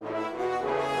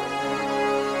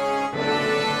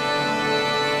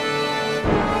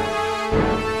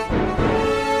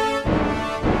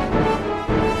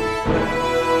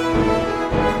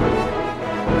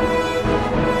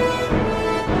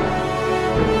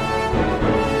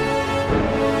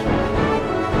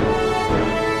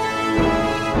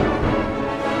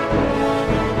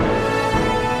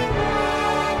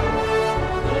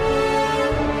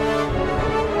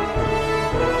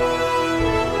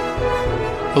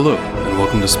Hello, and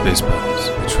welcome to Space Battles,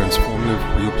 a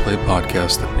transformative real play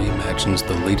podcast that reimagines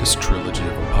the latest trilogy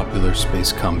of a popular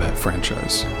space combat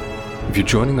franchise. If you're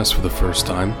joining us for the first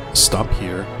time, stop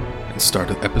here and start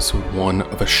at episode 1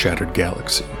 of A Shattered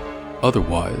Galaxy.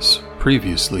 Otherwise,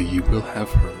 previously you will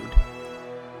have heard.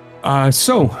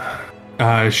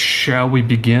 Shall we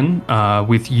begin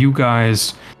with you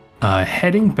guys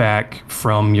heading back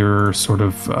from your sort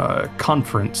of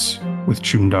conference with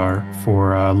Chundar,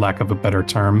 for lack of a better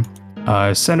term?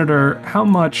 Senator, how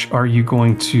much are you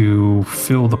going to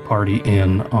fill the party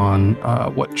in on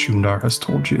what Chundar has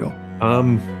told you?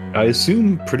 I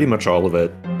assume pretty much all of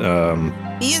it.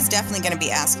 He is definitely going to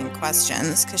be asking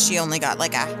questions because she only got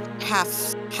like a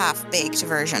half-baked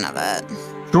version of it.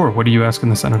 Sure, what are you asking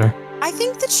the Senator? I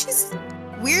think that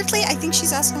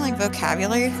she's asking like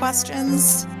vocabulary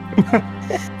questions.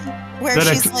 Where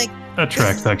that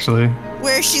tracks, actually.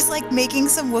 Where she's like making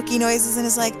some Wookiee noises and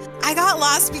is like, I got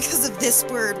lost because of this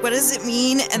word. What does it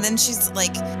mean? And then she's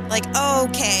like, oh,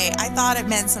 okay, I thought it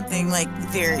meant something like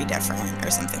very different or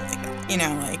something like that. You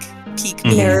know, like peak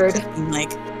nerd,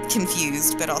 like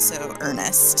confused but also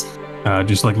earnest.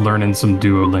 Just like learning some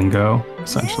Duolingo,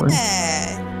 essentially.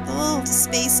 Yeah, the little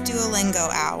space Duolingo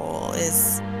owl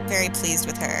is very pleased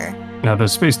with her. Now, the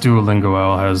space Duolingo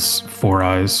owl has 4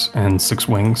 eyes and 6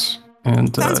 wings,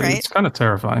 and right. It's kind of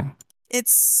terrifying. That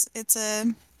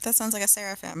sounds like a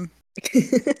seraphim.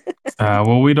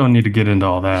 Well, we don't need to get into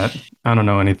all that. I don't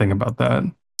know anything about that.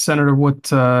 Senator,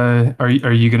 what are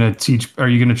you going to teach? Are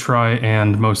you going to try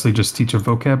and mostly just teach a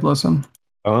vocab lesson?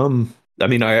 I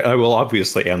mean, I will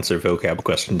obviously answer vocab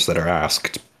questions that are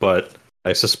asked, but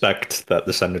I suspect that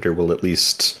the Senator will at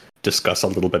least discuss a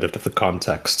little bit of the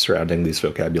context surrounding these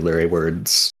vocabulary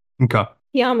words. Okay.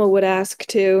 Yama would ask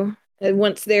too,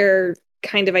 once they're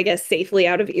kind of, I guess, safely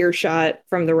out of earshot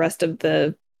from the rest of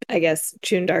the, I guess,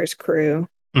 Chundar's crew.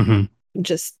 Mm-hmm.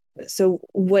 Just, so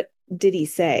what did he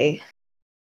say?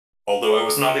 Although I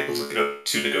was not able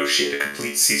to negotiate a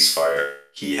complete ceasefire,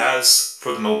 he has,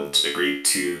 for the moment, agreed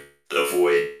to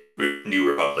avoid New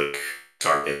Republic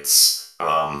targets.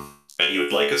 And he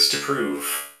would like us to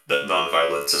prove that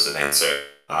non-violence is an answer.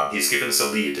 He's given us a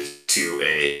lead to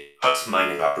a hut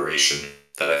mining operation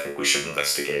that I think we should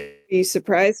investigate. Are you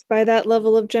surprised by that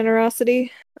level of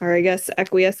generosity? Or I guess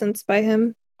acquiescence by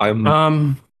him? I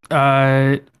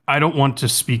don't want to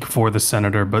speak for the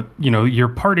Senator, but, your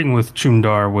parting with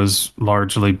Chundar was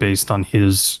largely based on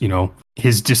his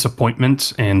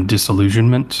disappointment and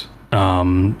disillusionment.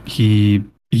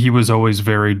 He was always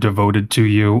very devoted to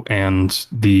you, and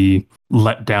the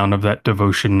letdown of that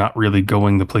devotion not really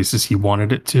going the places he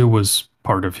wanted it to was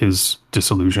part of his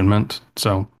disillusionment.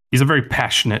 So he's a very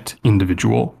passionate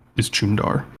individual, is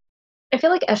Chundar. I feel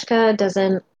like Eshka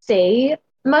doesn't say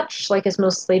much, is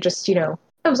mostly just,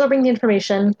 absorbing the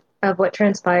information of what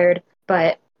transpired.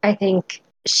 But I think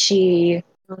I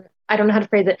don't know how to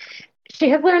phrase it. She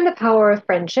has learned the power of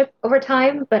friendship over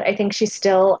time, but I think she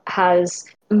still has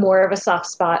more of a soft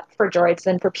spot for droids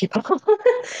than for people.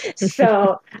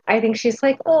 So I think she's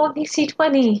like, oh,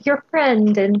 DC-20, your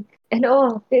friend, and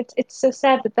oh, it's so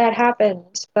sad that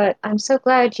happened. But I'm so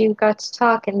glad you got to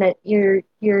talk and that you're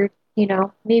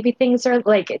maybe things are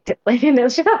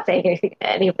she's not saying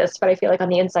any of this, but I feel like on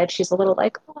the inside she's a little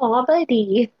like, oh,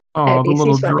 buddy. Oh,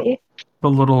 the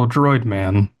little droid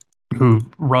man who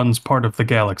runs part of the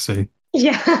galaxy.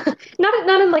 Yeah,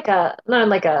 not in like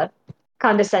a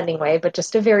condescending way, but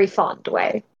just a very fond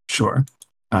way. Sure.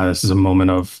 This is a moment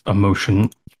of emotion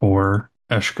for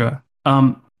Eshka.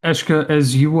 Eshka,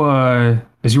 as you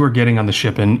are getting on the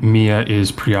ship and Mia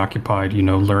is preoccupied,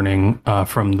 learning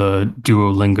from the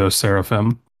Duolingo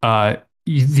Seraphim,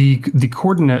 the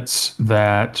coordinates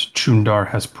that Chundar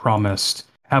has promised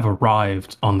have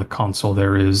arrived on the console.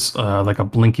 There is like a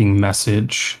blinking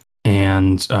message,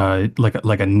 and like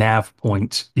a nav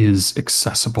point is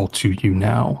accessible to you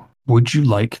now. Would you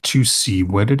like to see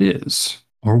what it is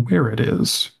or where it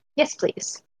is? Yes,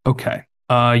 please. Okay.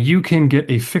 You can get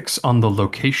a fix on the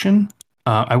location.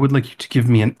 I would like you to give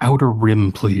me an outer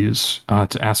rim, please,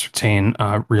 to ascertain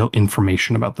real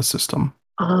information about the system.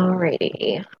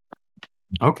 Alrighty.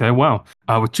 Okay, wow.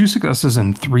 With 2 successes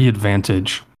and 3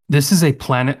 advantage, this is a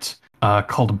planet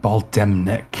called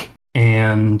Baldemnik,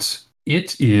 and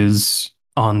it is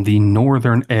on the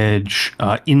northern edge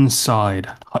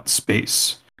inside hut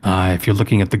space. If you're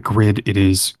looking at the grid, it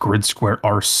is grid square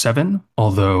R7,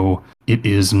 although it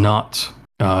is not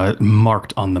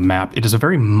marked on the map. It is a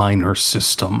very minor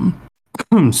system.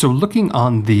 So looking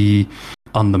on the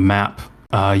map,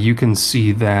 you can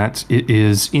see that it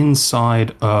is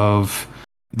inside of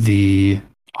the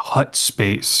hut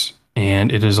space,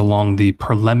 and it is along the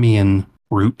Perlemian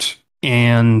route.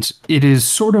 And it is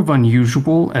sort of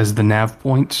unusual as the nav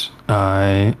point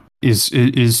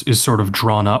is sort of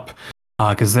drawn up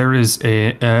because there is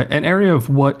an area of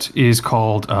what is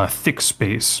called thick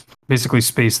space, basically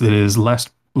space that is less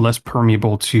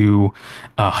permeable to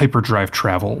hyperdrive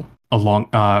travel along,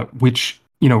 which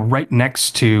right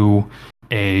next to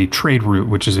a trade route,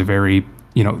 which is a very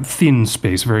thin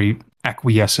space, very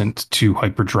acquiescent to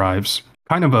hyperdrives,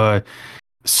 kind of a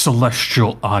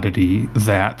celestial oddity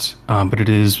that, but it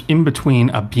is in between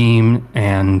a beam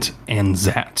and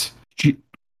Zat,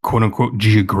 quote unquote,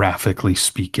 geographically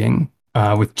speaking.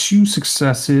 With 2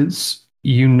 successes,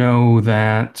 you know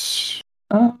that,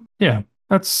 yeah,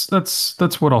 that's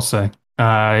what I'll say.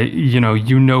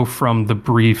 You know from the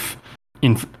brief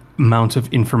amount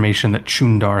of information that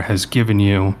Chundar has given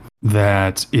you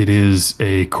that it is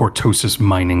a cortosis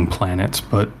mining planet,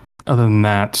 but other than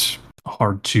that,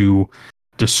 hard to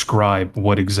describe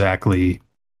what exactly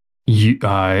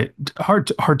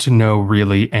hard to know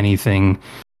really anything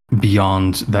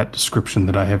beyond that description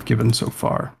that I have given so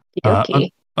far.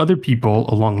 Other people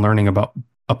upon learning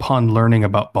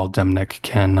about Baldemnik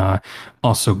can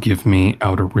also give me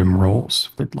outer rim rolls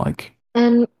if they'd like.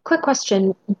 And quick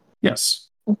question. Yes.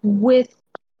 With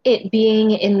it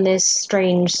being in this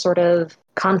strange sort of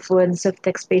confluence of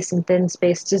thick space and thin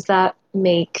space, does that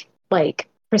make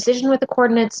precision with the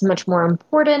coordinates much more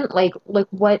important? Like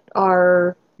what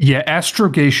are... Yeah,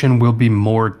 astrogation will be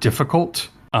more difficult.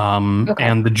 Okay.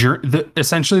 And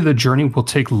essentially the journey will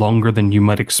take longer than you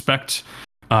might expect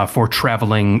for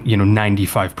traveling,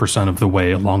 95% of the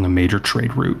way along a major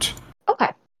trade route. Okay.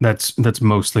 That's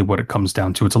mostly what it comes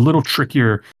down to. It's a little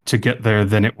trickier to get there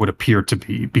than it would appear to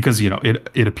be because,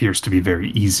 it appears to be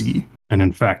very easy. And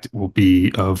in fact, it will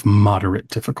be of moderate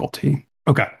difficulty.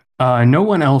 Okay. No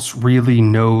one else really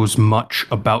knows much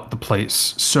about the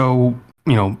place. So,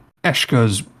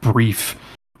 Eshka's brief,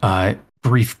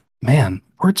 man,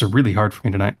 words are really hard for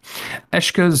me tonight.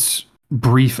 Eshka's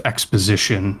brief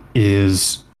exposition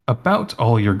is about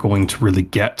all you're going to really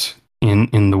get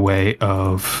in the way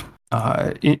of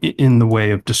in the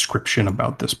way of description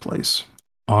about this place.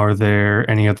 Are there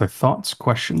any other thoughts,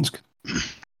 questions?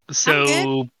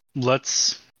 So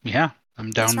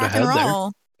I'm down to head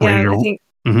there. Yeah, I think.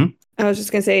 Mm-hmm. I was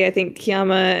just gonna say, I think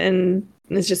Kiyama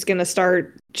is just gonna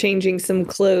start changing some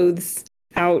clothes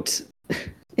out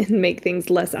and make things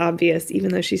less obvious,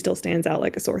 even though she still stands out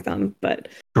like a sore thumb. But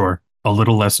sure, a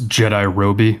little less Jedi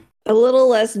roby. A little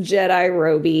less Jedi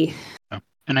roby.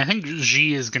 And I think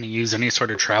G is going to use any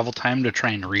sort of travel time to try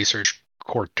and research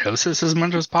cortosis as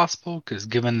much as possible, because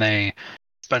given they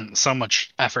spent so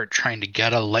much effort trying to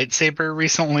get a lightsaber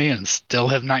recently and still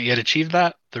have not yet achieved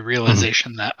that, the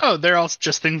realization that, they're all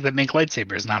just things that make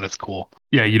lightsabers not as cool.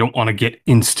 Yeah, you don't want to get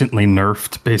instantly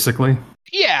nerfed, basically.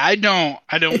 Yeah, I don't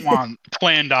want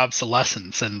planned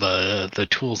obsolescence in the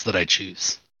tools that I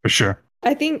choose. For sure.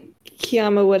 I think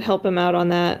Kiyama would help him out on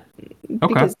that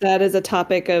because that is a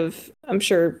topic of,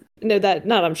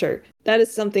 that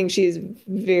is something she's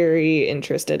very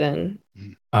interested in.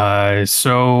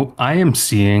 So I am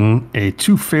seeing a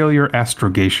 2-failure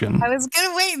astrogation. I was going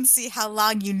to wait and see how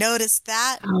long you noticed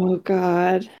that. Oh,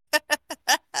 God.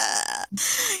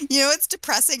 It's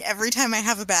depressing. Every time I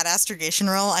have a bad astrogation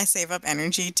roll, I save up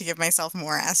energy to give myself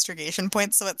more astrogation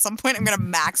points. So at some point, I'm going to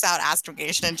max out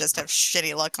astrogation and just have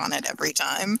shitty luck on it every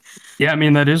time. Yeah, I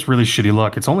mean, that is really shitty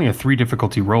luck. It's only a 3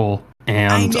 difficulty roll.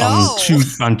 And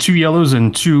on 2 yellows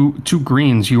and two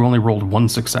greens, you only rolled 1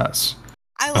 success.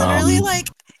 I literally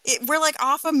we're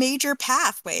off a major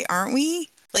pathway, aren't we?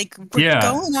 We're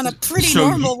going on a pretty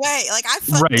normal way. I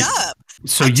fucked up.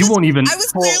 So you won't even... I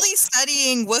was clearly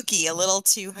studying Wookiee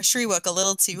Shriwook a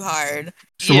little too hard.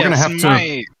 So we're going to have to...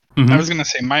 I was going to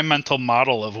say, my mental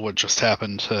model of what just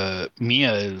happened to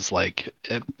Mia is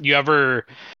you ever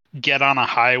get on a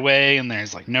highway and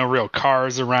there's no real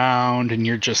cars around and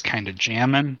you're just kind of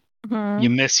jamming? Mm-hmm.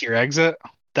 You miss your exit?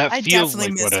 That feels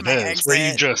like what it is. Exit. Where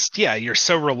you just, you're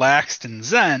so relaxed and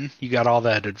zen, you got all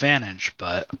that advantage,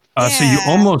 but... So you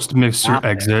almost miss your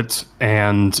exit,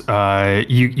 and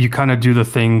you kind of do the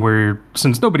thing where,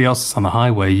 since nobody else is on the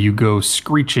highway, you go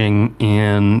screeching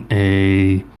in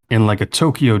a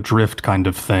Tokyo Drift kind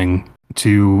of thing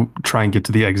to try and get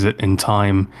to the exit in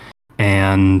time,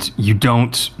 and you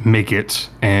don't make it,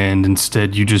 and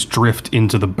instead you just drift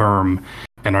into the berm,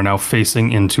 and are now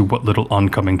facing into what little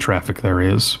oncoming traffic there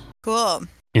is. Cool.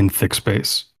 In thick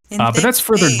space. But that's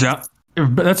further down.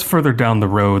 But that's further down the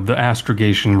road. The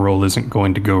astrogation roll isn't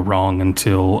going to go wrong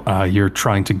until you're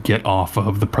trying to get off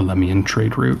of the Prelemian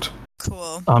trade route.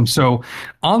 Cool. So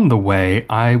on the way,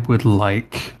 I would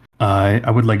like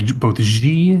both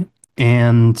Ji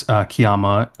and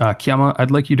Kiyama. Kiyama,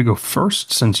 I'd like you to go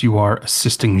first since you are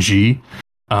assisting G.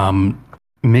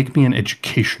 Make me an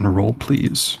education roll,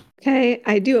 please. Okay,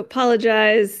 I do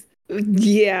apologize.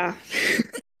 Yeah.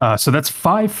 So that's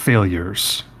 5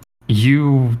 failures.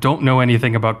 You don't know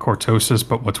anything about cortosis,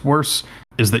 but what's worse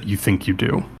is that you think you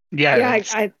do. Yeah, Yeah,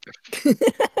 it's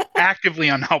actively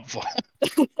unhelpful.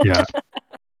 Yeah.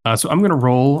 So I'm going to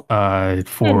roll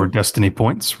for destiny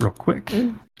points real quick.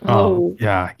 Oh.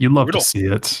 Yeah, you'd love Brutal. to see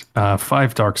it.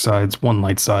 5 dark sides, 1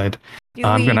 light side.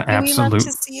 I'm going to We love absolute.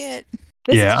 to see it.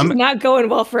 This Yeah, is just not going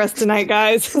well for us tonight,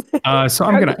 guys. So I'm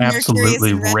going to Mercury's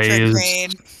absolutely in raise.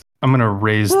 retrograde. I'm going to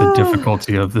raise the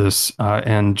difficulty of this.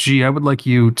 And G, I would like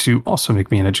you to also make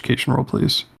me an education roll,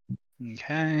 please.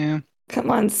 Okay.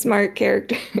 Come on, smart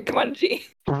character. Come on, G.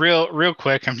 Real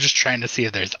quick, I'm just trying to see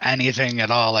if there's anything at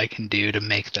all I can do to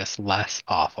make this less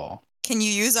awful. Can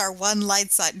you use our one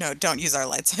light side? No, don't use our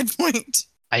light side point.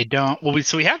 I don't. Well,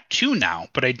 so we have 2 now,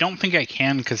 but I don't think I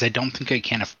can because I don't think I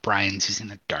can if Brian's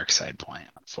using a dark side point,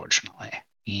 unfortunately.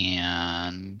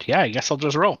 And yeah, I guess I'll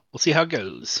just roll. We'll see how it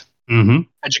goes. Mm-hmm.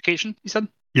 Education, you said?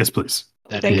 Yes, please.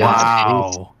 That Thank is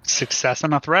Wow. a success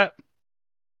and a threat.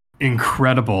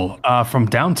 Incredible. From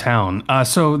downtown.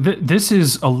 So this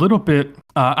is a little bit.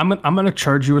 I'm going to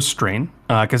charge you a strain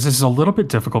because this is a little bit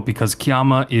difficult because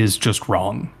Kiyama is just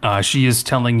wrong. She is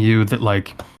telling you that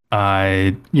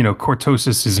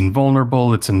cortosis is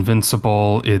invulnerable. It's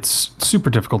invincible. It's super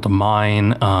difficult to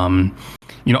mine.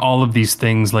 All of these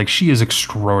things. Like she is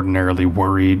extraordinarily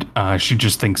worried. She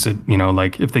just thinks that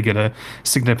if they get a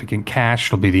significant cache,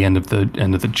 it'll be the end of the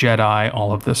Jedi.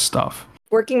 All of this stuff.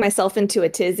 Working myself into a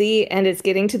tizzy, and it's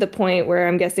getting to the point where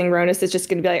I'm guessing Ronus is just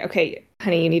going to be like, "Okay,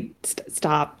 honey, you need to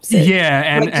stop." Sit. Yeah,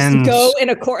 and go in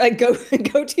a court, go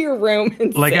to your room.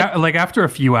 And like sit. like after a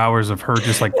few hours of her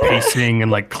just pacing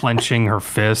and clenching her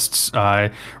fists,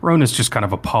 Ronus just kind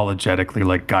of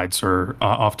apologetically guides her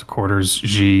off to quarters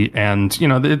G, and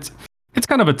it's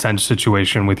kind of a tense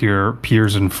situation with your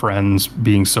peers and friends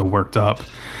being so worked up.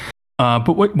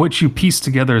 But what you piece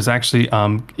together is actually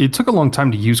it took a long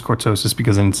time to use cortosis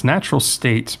because in its natural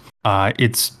state,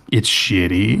 it's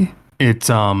shitty.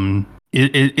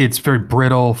 It's very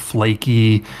brittle,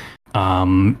 flaky.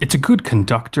 It's a good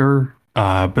conductor,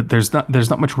 but there's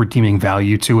not much redeeming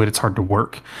value to it. It's hard to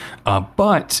work.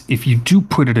 But if you do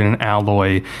put it in an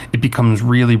alloy, it becomes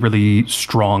really, really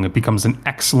strong. It becomes an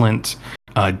excellent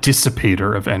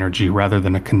dissipator of energy rather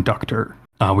than a conductor.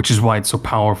 Which is why it's so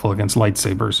powerful against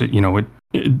lightsabers.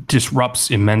 It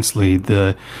disrupts immensely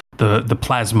the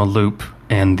plasma loop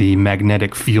and the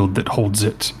magnetic field that holds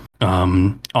it.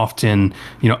 Often,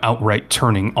 outright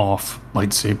turning off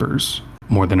lightsabers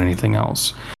more than anything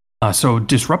else. So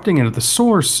disrupting it at the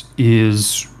source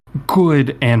is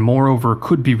good, and moreover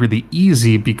could be really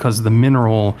easy because the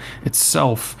mineral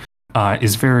itself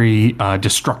is very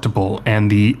destructible,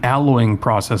 and the alloying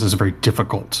process is very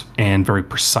difficult and very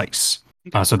precise.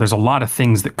 So there's a lot of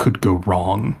things that could go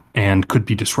wrong and could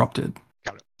be disrupted.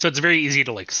 Got it. So it's very easy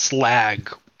to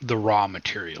slag the raw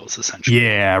materials, essentially.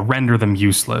 Yeah, render them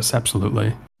useless.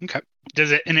 Absolutely. Okay.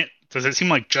 Does it seem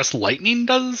like just lightning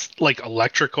does,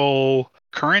 electrical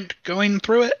current going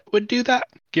through it would do that,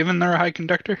 given they're a high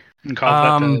conductor, and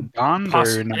cause that to bond?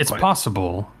 Or not it's quite?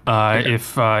 possible. Okay.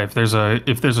 If there's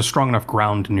a strong enough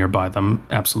ground nearby them,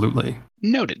 absolutely.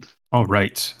 Noted. All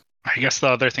right. I guess the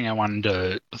other thing I wanted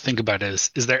to think about is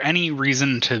there any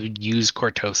reason to use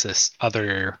cortosis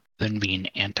other than being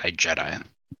anti-Jedi?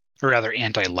 Or rather,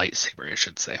 anti-lightsaber, I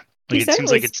should say. It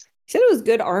seems like it's... He said it was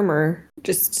good armor.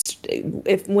 Just,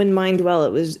 if when mined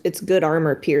well, it's good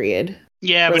armor, period.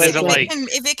 Yeah, but is it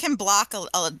if it can block a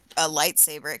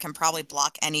lightsaber, it can probably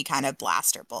block any kind of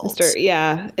blaster bolt.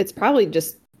 Yeah, it's probably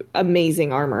just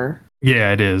amazing armor.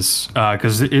 Yeah, it is.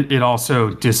 Because it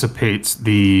also dissipates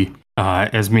the...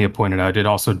 as Mia pointed out, it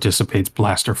also dissipates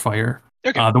blaster fire.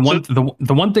 Okay.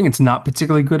 The one thing it's not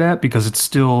particularly good at, because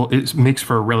it makes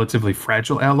for a relatively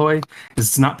fragile alloy, is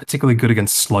it's not particularly good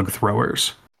against slug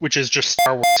throwers. Which is just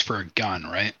Star Wars for a gun,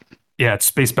 right? Yeah, it's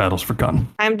space battles for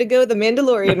gun. Time to go the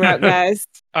Mandalorian route, guys.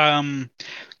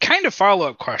 Kind of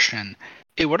follow-up question.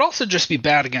 It would also just be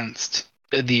bad against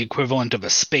the equivalent of a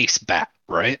space bat,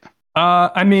 right?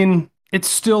 I mean, it's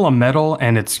still a metal,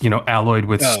 and it's alloyed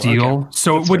with steel, okay.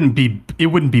 so That's it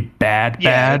wouldn't be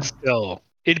bad. Still,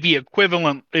 it'd be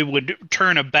equivalent. It would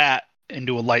turn a bat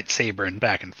into a lightsaber and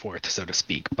back and forth, so to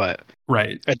speak. But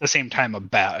right at the same time, a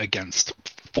bat against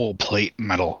full plate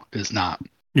metal is not.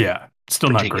 Yeah, still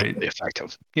not great.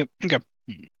 Effective. Yep. Okay.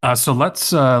 So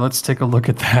let's take a look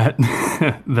at that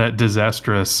that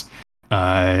disastrous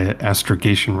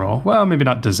astrogation roll. Well, maybe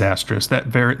not disastrous.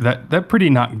 That pretty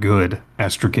not good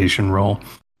astrogation roll.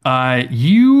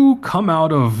 You come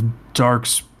out of dark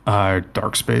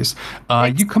space.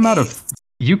 You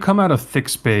come out of thick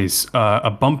space,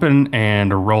 a bumping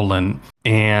and a rolling,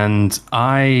 and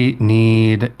I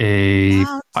need a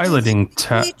piloting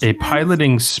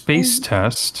space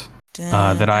test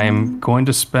that I am going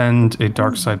to spend a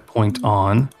dark side point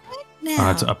on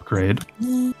to upgrade.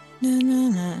 No.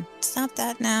 Stop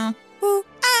that now. Ooh,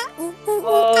 ah, ooh, ooh, ooh,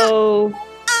 Oh.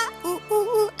 ah, ooh, ooh,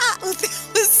 ooh, ah. That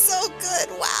was so good.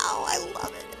 Wow, I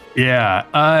love it.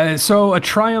 Yeah. So a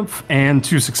triumph and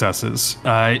 2 successes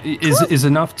is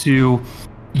enough to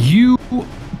you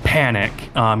panic.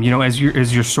 As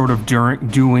you're sort of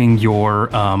doing your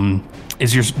sort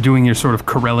of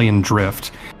Corellian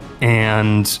drift,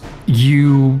 and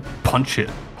you punch it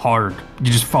hard.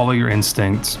 You just follow your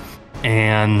instincts,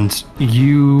 and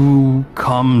you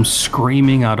come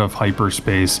screaming out of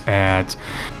hyperspace at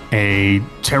a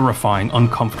terrifying,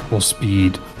 uncomfortable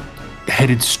speed,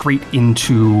 headed straight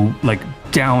into,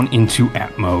 down into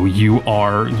Atmo. You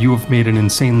have made an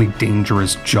insanely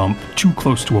dangerous jump too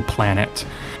close to a planet,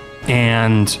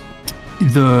 and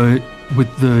with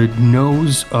the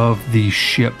nose of the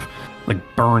ship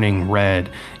burning red,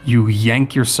 you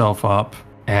yank yourself up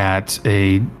at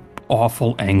a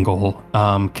awful angle.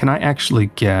 Can I actually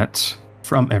get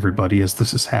from everybody, as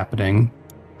this is happening,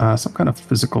 some kind of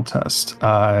physical test?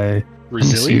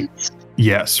 Resilience?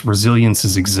 Yes, resilience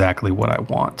is exactly what I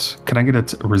want. Can I get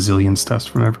a resilience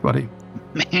test from everybody?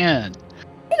 Man.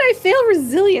 Did I fail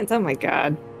resilience? Oh my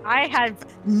god. I have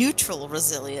neutral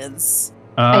resilience.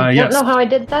 I don't Yes. know how I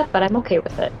did that, but I'm okay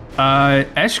with it.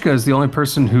 Eshka is the only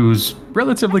person who's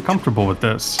relatively comfortable with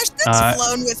this. Ashton's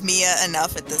flown with Mia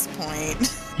enough at this point.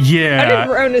 How Yeah,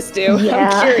 did Ronus do? Yeah.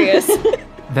 I'm curious.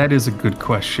 that is a good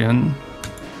question.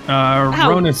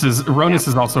 Ronus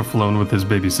is also flown with his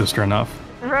baby sister enough.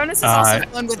 Ronus has also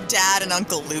flown with Dad and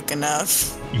Uncle Luke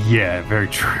enough. Yeah, very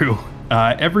true.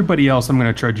 Everybody else, I'm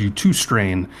going to charge you 2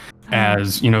 strain,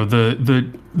 as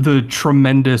the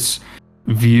tremendous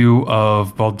view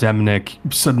of Baldemnik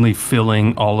suddenly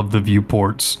filling all of the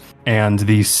viewports, and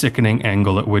the sickening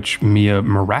angle at which Mia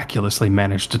miraculously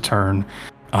managed to turn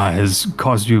has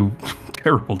caused you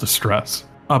terrible distress.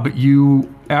 But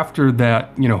you, after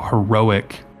that,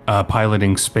 heroic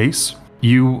piloting space,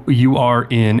 you are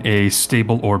in a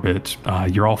stable orbit.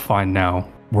 You're all fine now.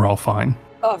 We're all fine.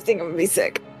 Oh, I think I'm gonna be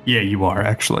sick. Yeah, you are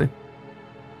actually.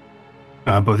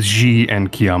 Both Ji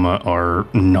and Kiyama are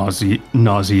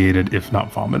nauseated, if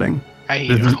not vomiting. I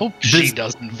This- hope she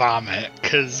doesn't vomit,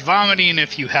 because vomiting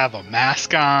if you have a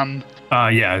mask on.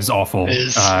 Yeah, it's awful.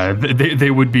 Is-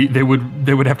 They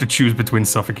would have to choose between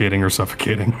suffocating or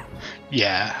suffocating.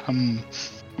 Yeah,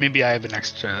 maybe I have an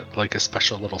extra, a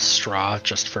special little straw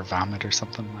just for vomit or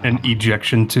something. I An don't know.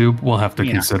 ejection tube. We'll have to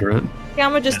Yeah. consider it.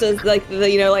 Yama just does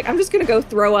I'm just gonna go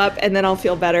throw up and then I'll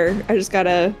feel better. I just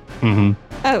gotta, Mm-hmm.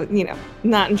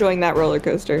 not enjoying that roller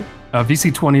coaster.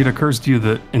 VC20, it occurs to you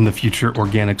that in the future,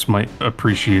 organics might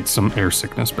appreciate some air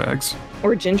sickness bags.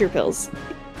 Or ginger pills.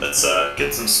 Let's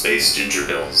get some space ginger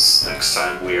pills next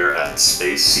time we're at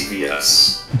Space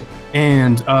CVS.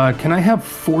 And can I have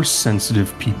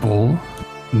force-sensitive people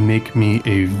make me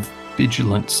a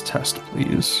vigilance test,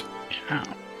 please? Yeah.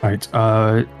 All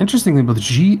right. Interestingly, both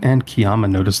Ji and Kiyama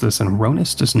notice this, and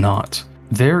Ronus does not.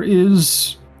 There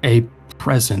is a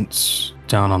presence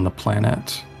down on the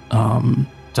planet.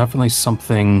 Definitely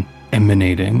something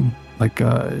emanating, like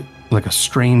a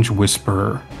strange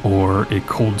whisper or a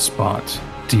cold spot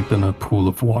deep in a pool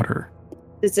of water.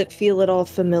 Does it feel at all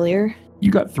familiar?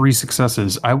 You got 3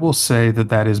 successes. I will say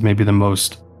that is maybe the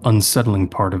most unsettling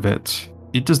part of it.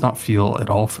 It does not feel at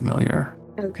all familiar.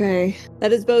 Okay.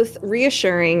 That is both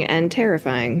reassuring and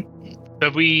terrifying.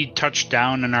 Have we touched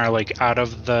down and are out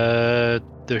of the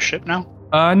ship now?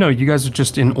 No, you guys are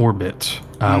just in orbit.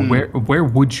 Where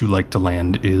would you like to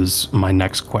land is my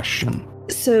next question.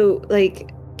 So,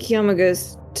 Kiyama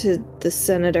goes to the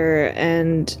senator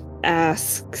and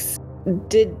asks,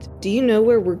 do you know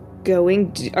where we're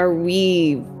going?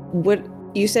 What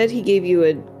you said he gave you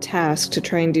a task to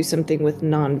try and do something with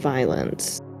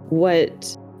nonviolence.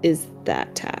 What is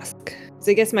that task?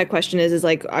 So I guess my question is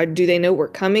do they know we're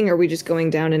coming? Or are we just going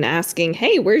down and asking,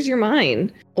 hey, where's your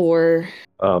mine? Or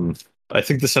I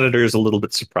think the senator is a little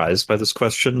bit surprised by this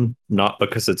question, not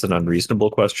because it's an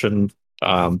unreasonable question,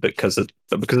 because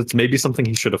it's maybe something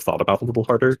he should have thought about a little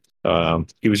harder.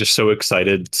 He was just so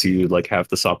excited to have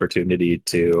this opportunity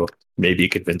to maybe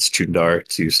convince Chundar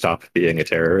to stop being a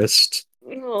terrorist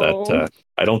that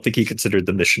I don't think he considered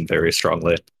the mission very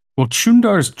strongly. Well,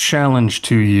 Chundar's challenge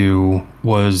to you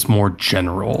was more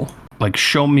general. Like,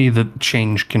 show me that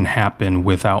change can happen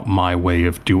without my way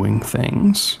of doing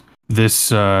things.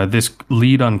 This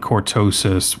lead on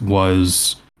Cortosis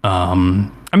was, I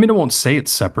mean, I won't say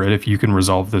it's separate. If you can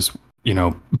resolve this,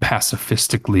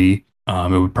 pacifistically,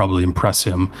 it would probably impress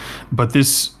him. But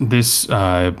this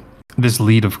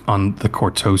lead on the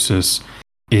Cortosis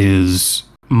is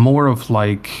more of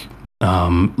like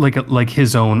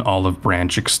his own olive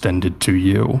branch extended to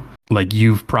you. Like,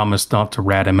 you've promised not to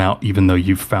rat him out, even though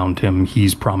you've found him.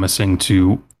 He's promising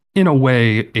to, in a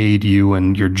way, aid you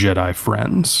and your Jedi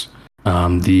friends.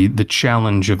 The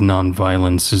challenge of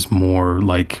nonviolence is more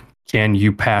like, can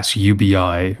you pass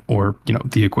UBI or,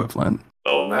 the equivalent?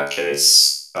 Well, in that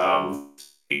case, I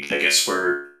guess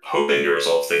we're hoping to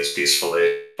resolve things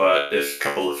peacefully, but if a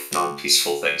couple of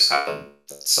non-peaceful things happen,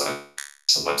 that's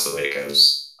sometimes the way it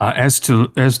goes. As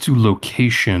to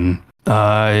location,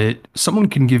 someone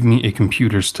can give me a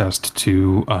computers test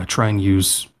to try and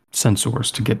use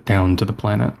sensors to get down to the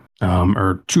planet,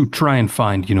 or to try and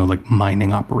find, like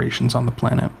mining operations on the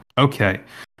planet. Okay.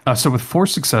 So with 4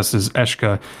 successes,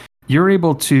 Eshka, you're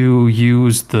able to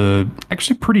use the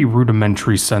actually pretty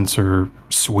rudimentary sensor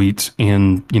suite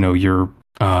in, your,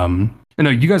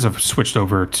 you guys have switched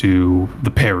over to the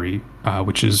Perry,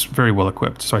 which is very well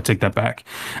equipped. So I take that back.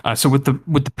 So with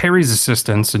the Perry's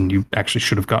assistance, and you actually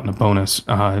should have gotten a bonus,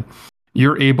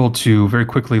 you're able to very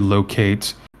quickly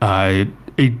locate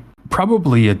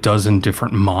probably a dozen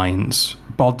different mines.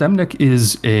 Baldemnik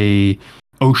is a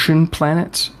ocean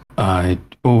planet. I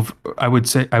would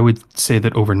say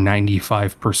that over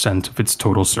 95% of its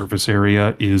total surface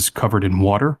area is covered in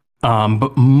water.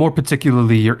 But more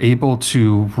particularly, you're able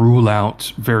to rule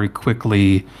out very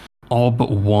quickly all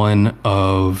but one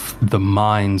of the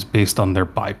mines based on their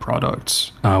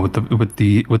byproducts.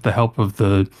 With the help of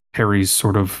the Perry's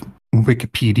sort of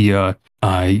Wikipedia,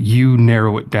 you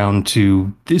narrow it down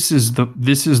to this is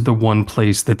the one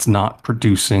place that's not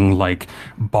producing like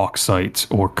bauxite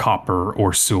or copper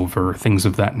or silver, things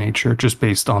of that nature, just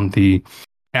based on the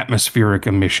atmospheric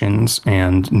emissions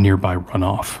and nearby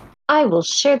runoff. I will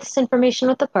share this information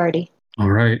with the party.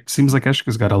 All right. Seems like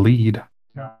Eshka's got a lead.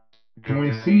 Yeah. Can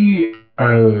we see,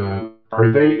 are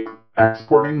they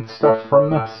exporting stuff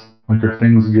from this? Like, are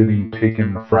things getting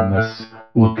taken from this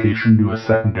location to a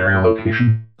secondary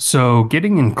location? So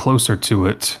getting in closer to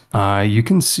it, you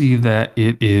can see that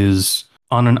it is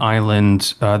on an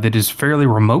island that is fairly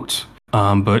remote,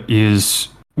 but is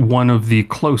one of the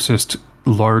closest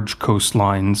large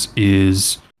coastlines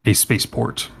is a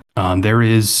spaceport. There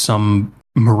is some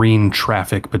marine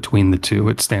traffic between the two.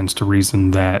 It stands to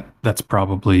reason that that's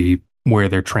probably where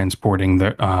they're transporting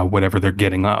their whatever they're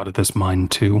getting out of this mine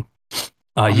to.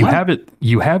 You have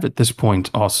at this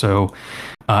point also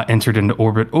entered into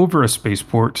orbit over a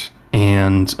spaceport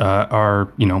and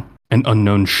are an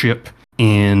unknown ship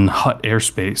in Hutt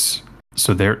airspace.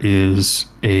 So there is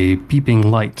a beeping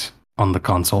light on the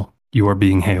console. You are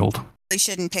being hailed. We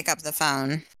shouldn't pick up the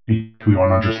phone. Do we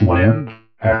want to just land?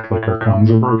 Act like our comms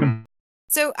are broken?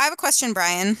 So I have a question,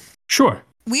 Brian. Sure.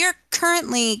 We are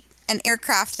currently an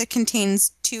aircraft that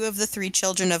contains 2 of the 3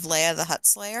 children of Leia the Hutt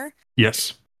Slayer.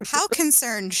 Yes. How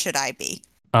concerned should I be?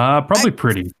 Probably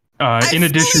pretty. I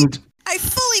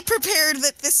fully prepared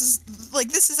that this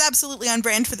is absolutely on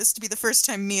brand for this to be the first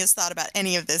time Mia's thought about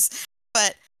any of this,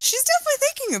 but she's definitely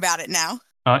thinking about it now.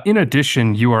 In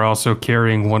addition, you are also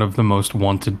carrying one of the most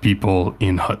wanted people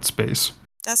in Hutt space.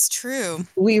 That's true.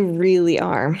 We really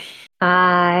are.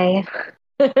 You're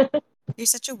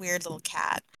such a weird little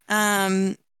cat.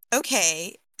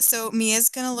 Okay, so Mia's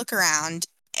gonna look around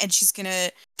and she's gonna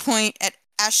point at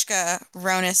Eshka,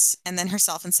 Ronus, and then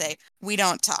herself and say, "We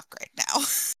don't talk right now."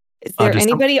 Is there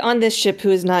anybody on this ship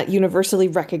who is not universally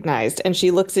recognized? And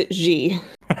she looks at G.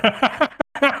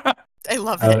 I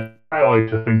love it. I like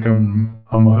to think I'm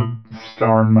a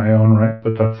star in my own right,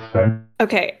 but that's fair.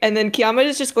 Okay, and then Kiamat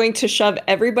is just going to shove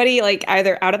everybody like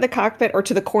either out of the cockpit or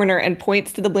to the corner and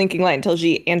points to the blinking light until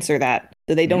G answer that,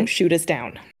 so they don't shoot us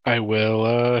down. I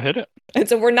will hit it. And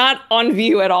so we're not on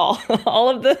view at all. all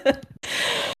of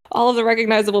the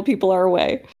recognizable people are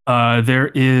away.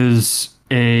 There's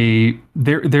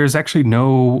actually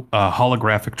no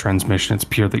holographic transmission. It's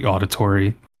purely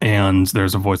auditory, and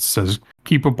there's a voice that says,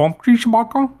 "Keep a bump,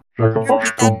 Shibaka.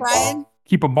 Repeat that, Brian.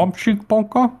 Keep a bump,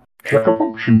 Shibaka." Okay.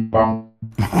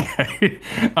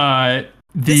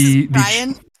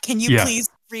 Brian, can you please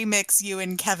remix you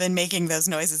and Kevin making those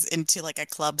noises into like a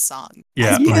club song?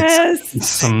 Yeah. Yes.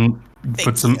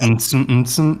 Put some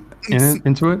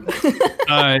into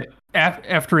it.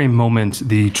 After a moment,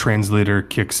 the translator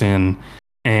kicks in,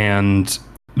 and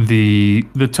the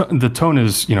tone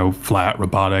is, flat,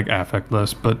 robotic,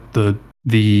 affectless, but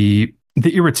the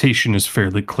irritation is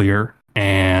fairly clear,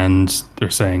 and they're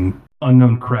saying,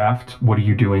 "Unknown craft, what are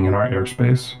you doing in our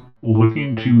airspace?"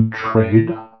 Looking to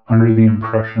trade, under the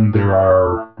impression there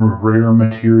are rare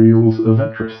materials of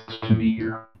interest to me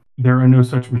here. There are no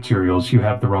such materials. You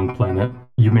have the wrong planet.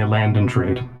 You may land and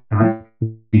trade. All right,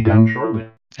 be done shortly.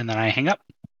 And then I hang up.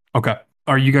 Okay.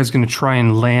 Are you guys going to try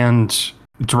and land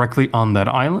directly on that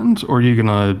island, or are you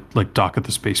going to dock at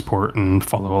the spaceport and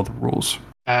follow all the rules?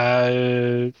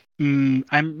 I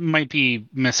might be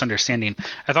misunderstanding.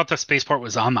 I thought the spaceport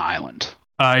was on the island.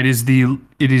 It is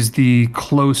the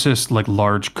closest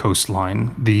large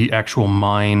coastline. The actual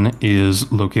mine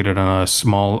is located on a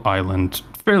small island,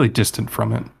 fairly distant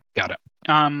from it. Got it.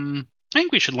 I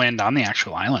think we should land on the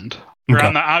actual island. Or Okay.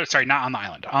 on the sorry, not on the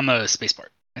island, on the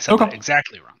spaceport. I said that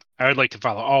exactly wrong. I would like to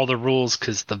follow all the rules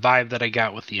because the vibe that I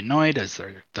got with the Annoyed is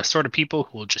they're the sort of people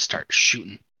who will just start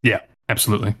shooting. Yeah,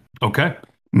 absolutely. Okay.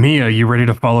 Mia, you ready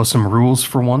to follow some rules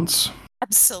for once?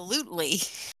 Absolutely.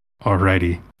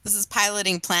 Alrighty. This is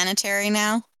piloting planetary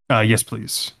now. Yes,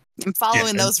 please. I'm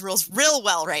following those rules real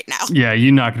well right now. Yeah,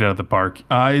 you knock it out of the park.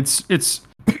 It's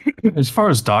as far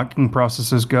as docking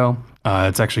processes go,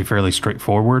 it's actually fairly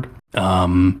straightforward.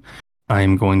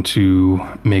 I'm going to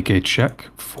make a check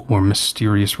for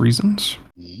mysterious reasons,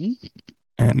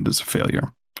 and it is a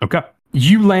failure. Okay.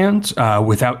 You land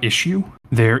without issue.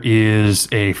 There is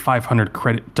a 500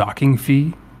 credit docking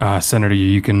fee. Senator,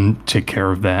 you can take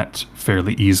care of that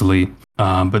fairly easily.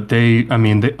 But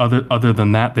other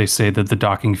than that, they say that the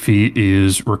docking fee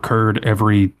is recurred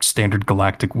every standard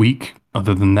galactic week.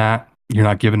 Other than that, you're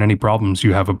not given any problems.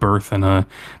 You have a berth and a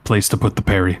place to put the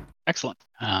Perry. Excellent.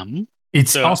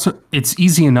 It's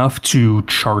easy enough to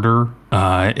charter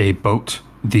a boat.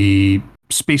 The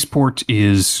spaceport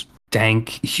is dank,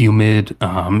 humid.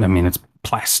 It's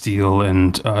plasteel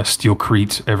and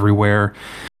steelcrete everywhere.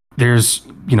 There's,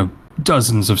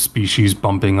 dozens of species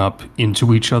bumping up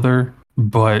into each other,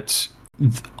 but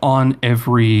on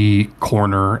every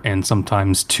corner, and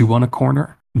sometimes two on a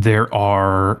corner, there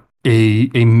are a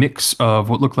mix of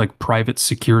what look like private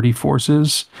security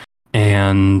forces.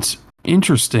 And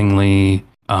interestingly,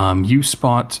 you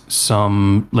spot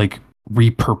some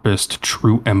repurposed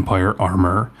True Empire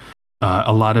armor.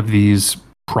 A lot of these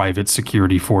private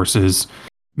security forces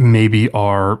maybe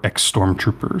are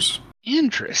ex-stormtroopers.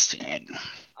 Interesting.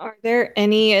 Are there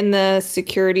any in the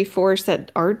security force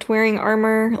that aren't wearing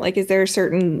armor? Is there a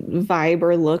certain vibe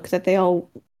or look that they all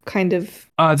kind of?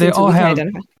 They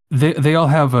all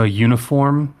have a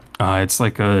uniform. It's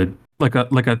like a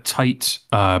tight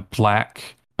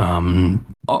black,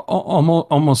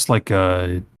 almost like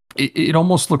a. It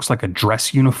almost looks like a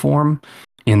dress uniform,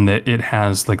 in that it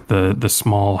has the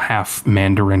small half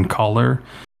Mandarin collar,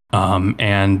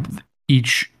 and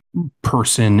each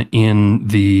person in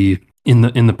the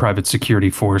private security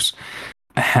force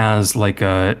has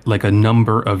a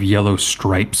number of yellow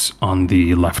stripes on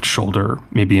the left shoulder,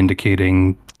 maybe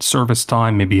indicating service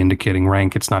time, maybe indicating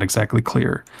rank. It's not exactly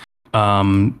clear.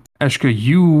 Eshka,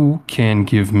 you can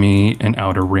give me an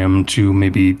outer rim to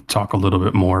maybe talk a little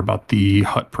bit more about the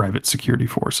Hutt private security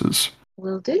forces.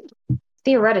 Will do.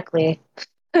 Theoretically,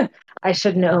 I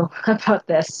should know about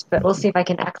this, but we'll see if I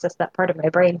can access that part of my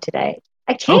brain today.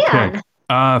 I can! Okay.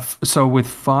 So with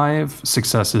 5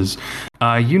 successes,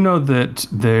 you know that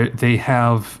they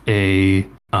have a...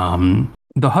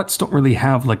 the Hutts don't really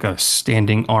have a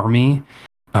standing army.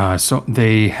 So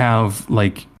they have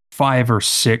 5 or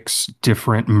 6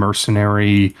 different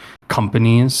mercenary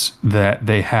companies that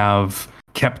they have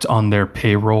kept on their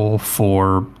payroll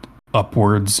for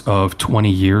upwards of 20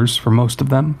 years for most of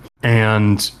them.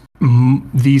 And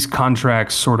these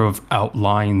contracts sort of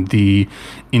outline the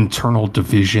internal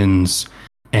divisions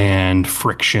and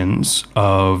frictions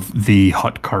of the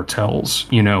Hutt cartels.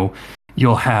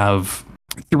 You'll have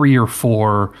 3 or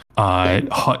 4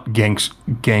 Hutt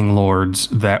gang lords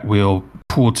that will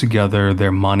pool together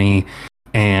their money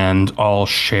and all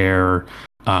share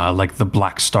the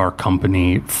Black Star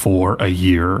Company for a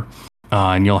year.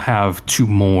 And you'll have 2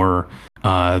 more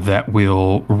that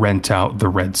will rent out the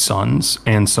Red Suns,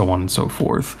 and so on and so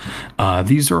forth.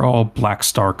 These are all Black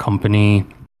Star Company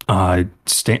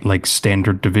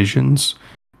standard divisions.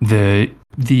 The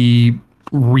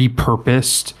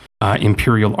repurposed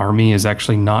Imperial Army is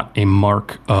actually not a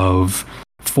mark of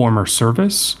former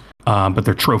service, but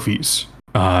they're trophies.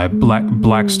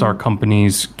 Black Star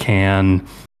companies can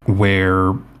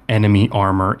wear enemy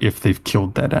armor if they've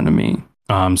killed that enemy.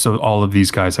 So all of these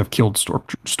guys have killed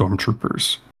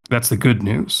stormtroopers. That's the good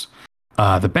news.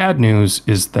 The bad news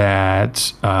is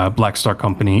that Black Star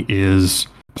Company is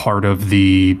part of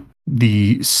the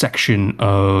section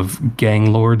of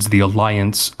gang lords, the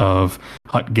alliance of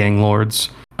Hut gang lords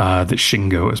that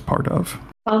Shingo is part of.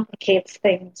 Complicates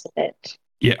things a bit.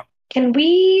 Yeah. Can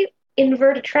we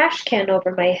invert a trash can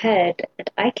over my head and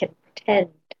I can pretend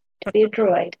to be a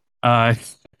droid?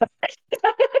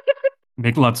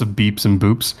 Make lots of beeps and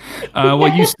boops.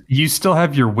 Well, you still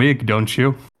have your wig, don't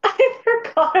you? I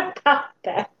forgot about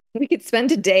that. We could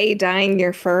spend a day dyeing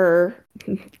your fur,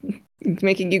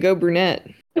 making you go brunette.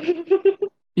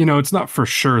 You know, it's not for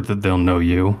sure that they'll know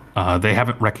you. They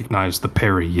haven't recognized the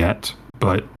Perry yet,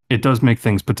 but it does make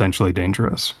things potentially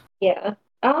dangerous. Yeah.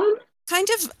 Kind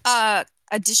of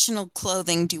additional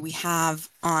clothing do we have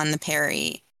on the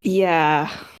Perry? Yeah.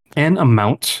 And a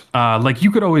mount. Like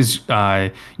you could always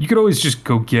just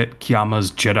go get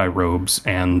Kiama's Jedi robes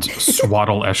and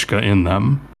swaddle Eshka in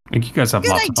them. Like you guys have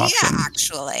Good lots idea, of options.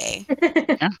 actually.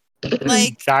 Yeah.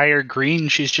 Like Dye her green,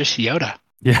 she's just Yoda.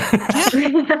 Yeah.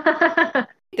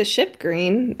 The ship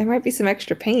green. There might be some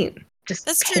extra paint. Just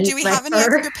that's true. paint Do we my have any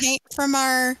fur. extra paint from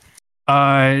our?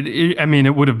 I mean,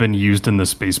 it would have been used in the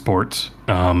spaceport.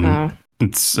 Oh.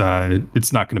 It's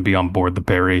not going to be on board the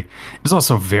Perry. It's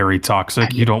also very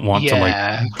toxic. You don't want to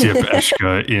like dip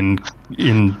Eshka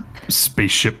in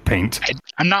spaceship paint.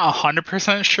 I'm not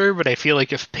 100% sure, but I feel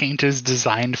like if paint is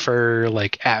designed for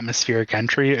like atmospheric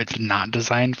entry, it's not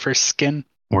designed for skin.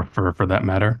 Or for that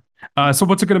matter. So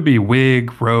what's it going to be?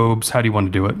 Wig, robes? How do you want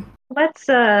to do it? Let's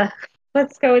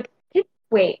go with.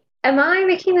 Wait, am I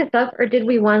making this up, or did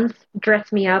we once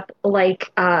dress me up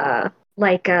like oh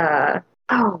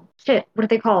shit, what are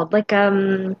they called? Like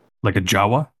a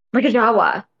Jawa? Like a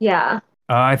Jawa, yeah.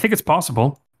 I think it's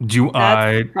possible.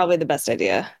 That's probably the best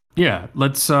idea. Yeah,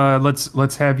 let's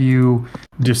have you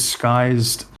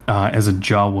disguised as a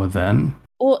Jawa then.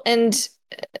 Well, and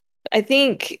I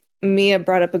think Mia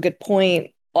brought up a good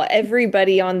point.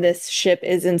 Everybody on this ship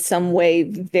is in some way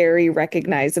very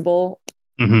recognizable.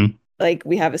 Mm-hmm. Like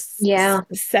we have a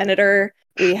senator,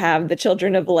 we have the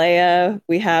children of Leia,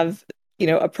 we have,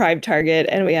 a prime target,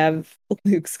 and we have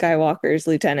Luke Skywalker's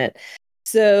lieutenant.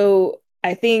 So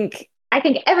I think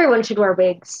everyone should wear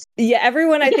wigs. Yeah,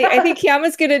 everyone. I think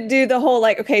Kiama's gonna do the whole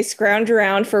scrounge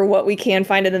around for what we can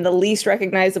find, and then the least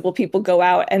recognizable people go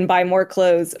out and buy more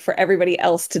clothes for everybody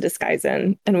else to disguise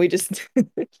in, and we just.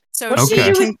 So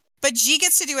okay. But G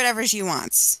gets to do whatever she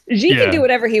wants. G can do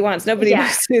whatever he wants. Nobody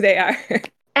knows who they are.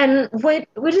 And what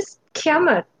is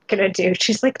Kiama gonna do?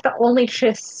 She's like the only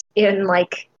chiss in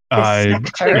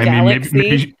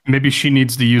maybe she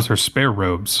needs to use her spare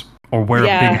robes or wear a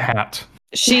big hat.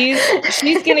 She's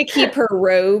gonna keep her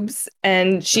robes,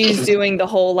 and she's doing the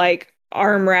whole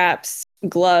arm wraps,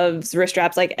 gloves, wrist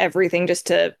wraps, everything, just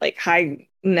to high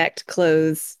necked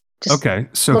clothes. Just okay,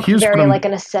 so look here's very what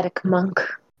an ascetic monk.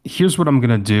 Here's what I'm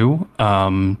gonna do.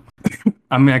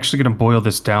 I'm actually gonna boil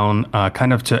this down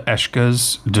kind of to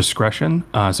Eshka's discretion.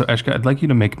 So Eshka, I'd like you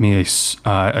to make me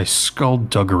a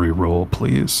skullduggery roll,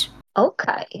 please.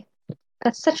 Okay,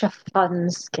 that's such a fun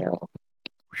skill.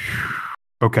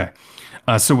 Okay.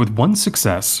 So with one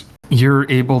success, you're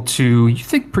able to, you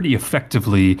think, pretty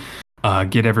effectively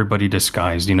get everybody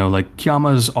disguised.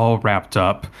 Kiama's all wrapped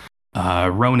up.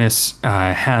 Ronus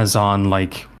has on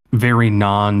very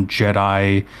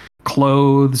non-Jedi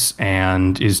clothes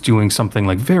and is doing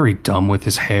something very dumb with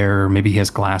his hair. Maybe he has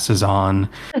glasses on.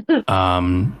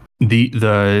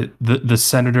 The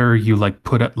senator, you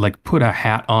put a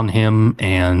hat on him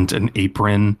and an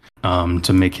apron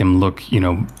to make him look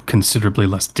considerably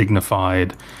less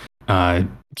dignified.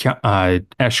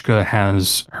 Eshka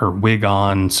has her wig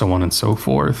on, so on and so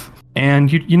forth,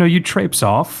 and you traipse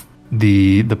off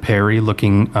the Perry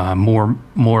looking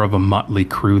more of a motley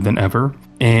crew than ever,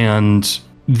 and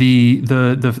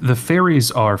the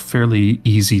ferries are fairly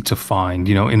easy to find.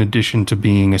 In addition to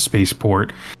being a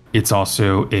spaceport, it's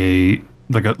also a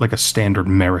standard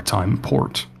maritime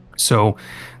port. So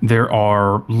there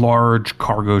are large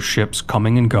cargo ships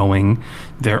coming and going.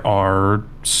 There are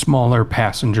smaller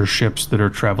passenger ships that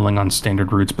are traveling on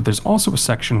standard routes, but there's also a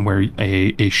section where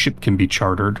a ship can be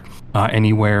chartered,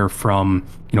 anywhere from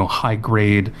high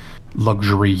grade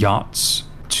luxury yachts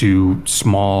to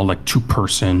small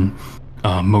 2-person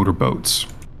motorboats.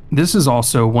 This is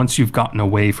also, once you've gotten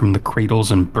away from the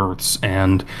cradles and berths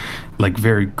and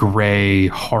very gray,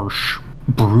 harsh,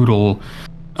 brutal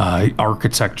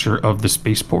architecture of the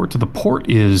spaceport, the port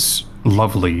is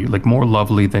lovely, more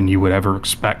lovely than you would ever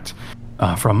expect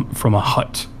from a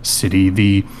Hutt city.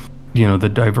 The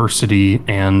diversity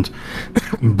and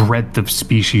breadth of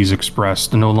species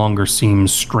expressed no longer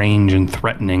seems strange and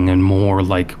threatening, and more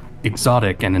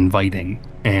exotic and inviting.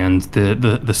 and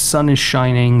the sun is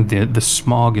shining. The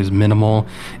smog is minimal.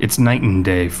 It's night and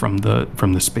day from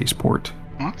the spaceport.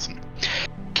 Awesome.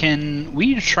 Can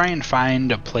we try and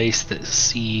find a place that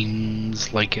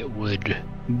seems like it would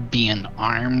be an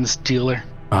arms dealer?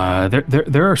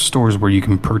 There are stores where you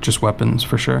can purchase weapons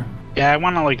for sure. Yeah, I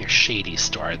want a shady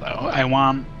store though.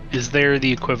 Is there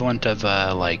the equivalent of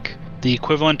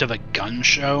a gun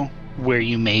show where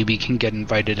you maybe can get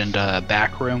invited into a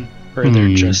back room, or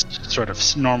they're just sort of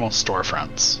normal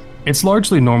storefronts? It's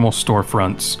largely normal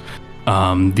storefronts.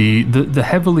 The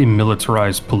heavily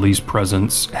militarized police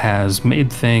presence has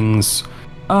made things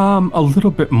a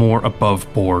little bit more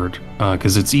above board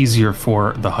because it's easier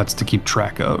for the huts to keep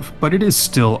track of. But it is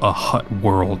still a hut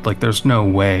world. There's no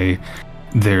way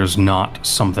there's not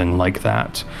something like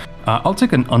that. I'll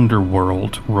take an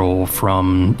underworld roll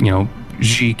from,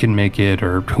 G can make it,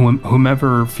 or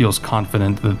whomever feels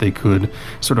confident that they could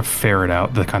sort of ferret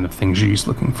out the kind of thing G's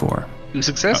looking for. 2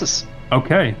 successes.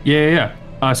 Okay, yeah.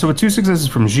 So with 2 successes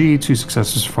from G, 2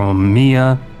 successes from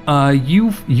Mia,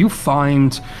 you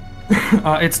find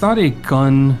it's not a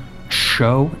gun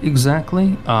show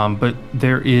exactly, but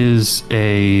there is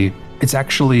it's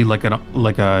actually like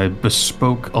a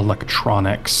bespoke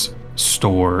electronics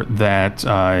store that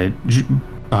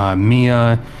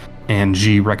Mia and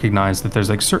G recognize that there's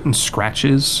certain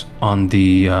scratches on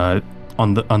the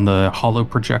holo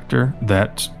projector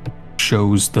that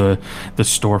shows the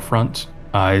storefront.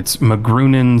 It's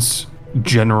McGrunan's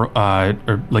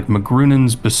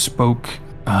McGrunan's bespoke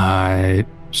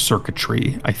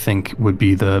circuitry, I think would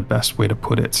be the best way to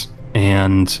put it.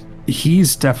 And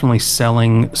he's definitely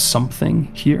selling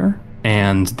something here.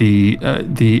 And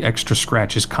the extra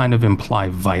scratches kind of imply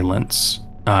violence.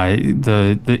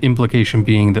 The implication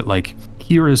being that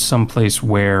here is some place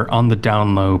where on the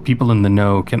down low, people in the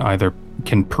know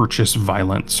can purchase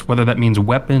violence, whether that means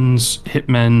weapons,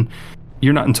 hitmen.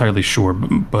 You're not entirely sure,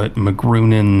 but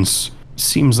McGrunan's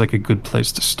seems like a good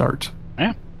place to start.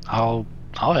 Yeah, I'll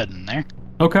head in there.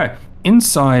 Okay.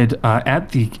 Inside, at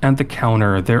the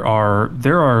counter, there are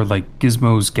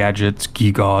gizmos, gadgets,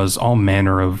 gewgaws, all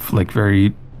manner of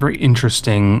very very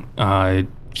interesting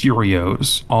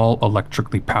curios, all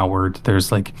electrically powered.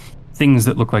 There's things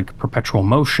that look like perpetual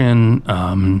motion,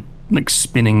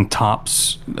 spinning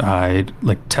tops,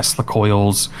 Tesla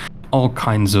coils, all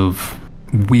kinds of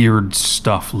weird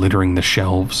stuff littering the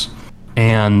shelves.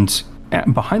 And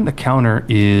behind the counter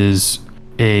is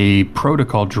a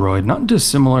protocol droid, not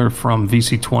dissimilar from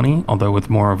VC-20, although with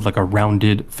more of a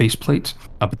rounded faceplate.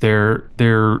 But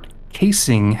their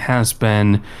casing has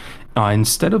been,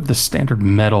 instead of the standard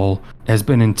metal, has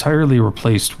been entirely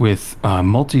replaced with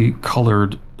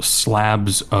multicolored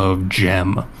slabs of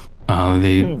gem.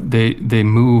 They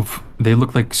move. They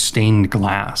look like stained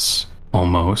glass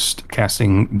almost,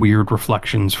 casting weird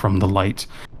reflections from the light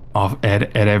off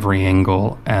at every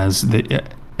angle as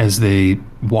they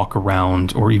walk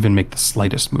around or even make the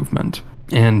slightest movement.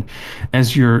 And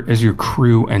as your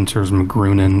crew enters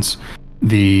McGrunan's,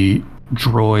 the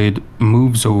droid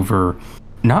moves over,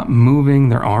 not moving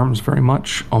their arms very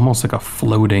much, almost like a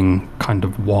floating kind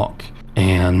of walk,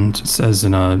 and says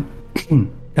in a kind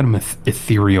of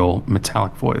ethereal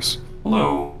metallic voice,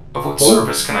 "Hello, of what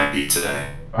service can I be today?"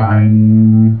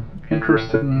 I'm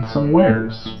interested in some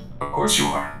wares. Of course you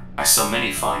are. I sell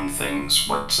many fine things.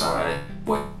 What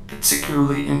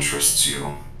particularly interests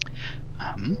you?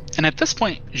 And at this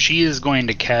point, G is going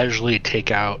to casually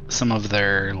take out some of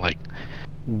their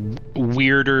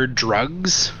weirder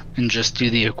drugs and just do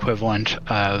the equivalent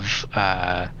of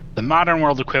the modern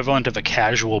world equivalent of a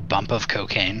casual bump of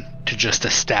cocaine to just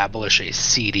establish a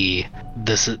seedy,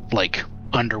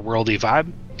 underworldy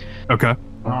vibe. Okay.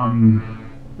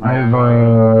 I've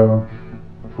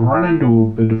run into a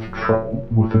bit of trouble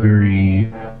with a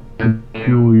very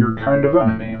peculiar kind of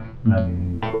enemy,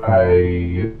 and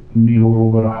I need a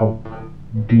little bit of help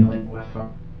dealing with them.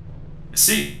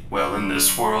 See, well, in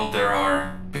this world there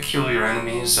are peculiar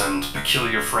enemies and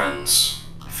peculiar friends.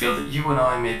 I feel that you and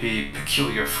I may be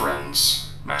peculiar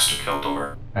friends, Master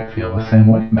Keldor. I feel the same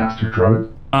way, Master Droid.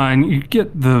 And you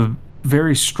get the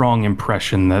very strong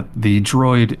impression that the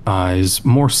droid is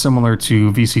more similar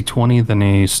to VC-20 than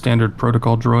a standard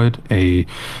protocol droid, a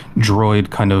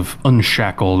droid kind of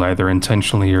unshackled either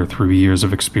intentionally or through years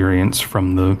of experience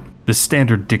from the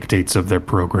standard dictates of their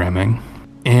programming.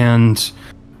 And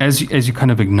as you kind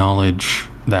of acknowledge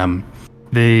them,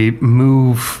 they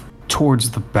move towards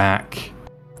the back,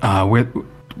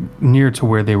 near to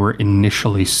where they were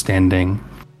initially standing,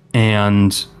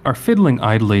 and are fiddling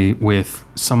idly with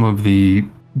some of the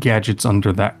gadgets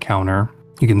under that counter.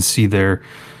 You can see their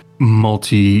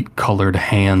multicolored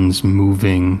hands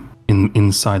moving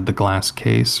inside the glass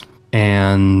case.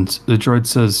 And the droid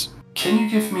says, "Can you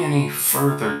give me any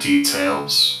further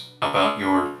details about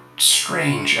your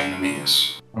strange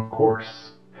enemies?" Of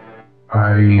course.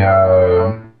 I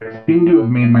seem to have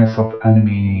made myself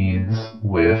enemies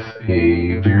with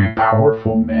a very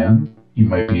powerful man. You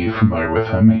might be familiar with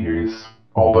him. He hears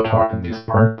all the talk in these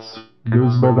parts.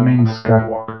 Goes by the name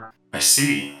Skywalker. "I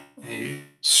see. A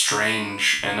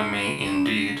strange enemy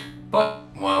indeed. But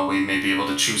while we may be able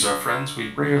to choose our friends,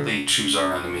 we rarely choose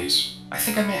our enemies. I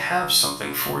think I may have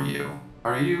something for you.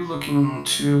 Are you looking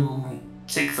to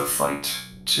take the fight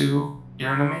to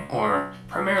your enemy, or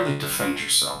primarily defend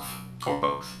yourself, or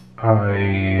both?"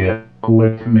 I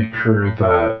like to make sure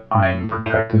that I'm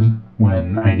protected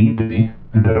when I need to be,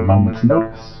 and at a moment's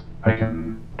notice, I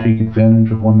can take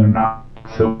advantage of when they're not.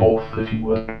 So both, if you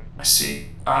would. "I see.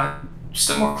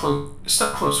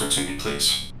 Step closer to me,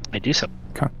 please." I do so.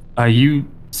 you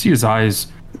see his eyes,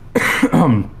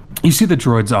 you see the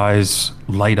droid's eyes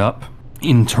light up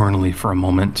internally for a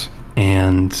moment,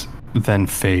 and then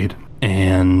fade.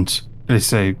 And they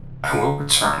say, "I will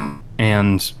return."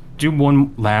 and do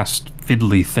one last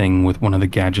fiddly thing with one of the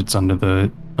gadgets under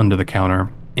the counter,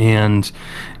 and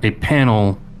a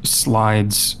panel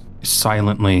slides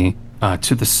silently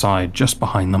to the side just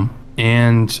behind them.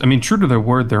 And I mean, true to their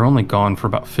word, they're only gone for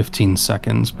about 15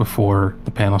 seconds before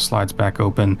the panel slides back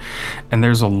open, and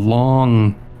there's a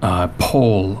long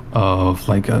pole of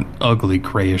like an ugly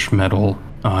grayish metal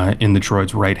in the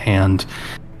droid's right hand,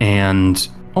 and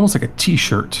almost like a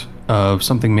t-shirt of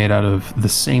something made out of the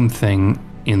same thing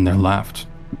in their left.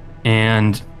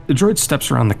 And the droid steps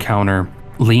around the counter,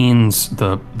 leans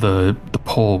the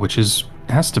pole, which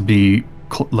has to be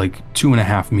like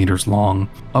 2.5 meters long,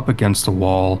 up against the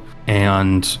wall,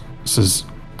 and says,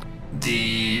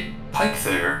 "The pike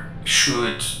there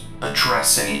should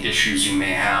address any issues you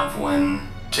may have when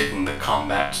taking the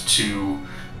combat to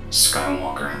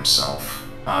Skywalker himself.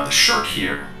 The shirt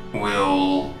here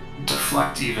will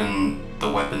deflect even the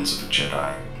weapons of a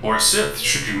Jedi, or a Sith,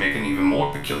 should you make an even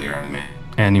more peculiar enemy."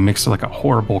 And he makes like a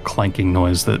horrible clanking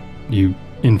noise that you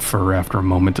infer after a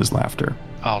moment is laughter.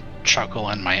 I'll chuckle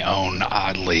in my own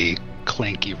oddly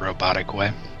clanky robotic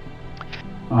way.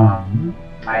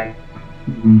 I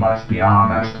must be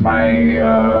honest, my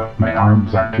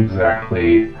arms aren't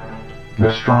exactly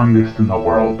the strongest in the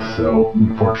world, so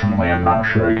unfortunately I'm not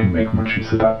sure I can make much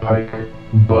use of that pike.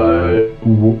 But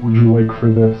what would you like for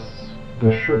this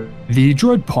shirt? The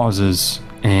droid pauses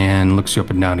and looks you up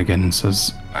and down again and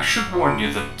says, "I should warn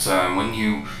you that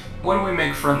when we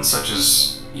make friends such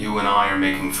as you and I are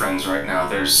making friends right now,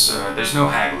 there's no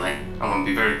haggling. I want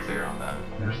to be very clear on that."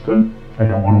 Understood. I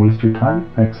don't want to waste your time.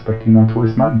 I expect you not to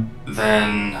waste mine.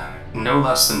 "Then no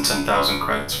less than 10,000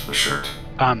 credits for the shirt."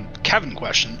 Kevin,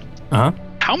 question. "Huh?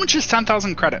 How much is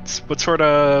 10,000 credits? What sort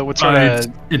of?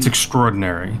 It's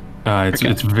extraordinary.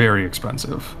 It's very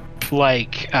expensive."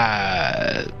 Like,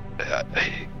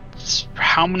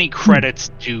 how many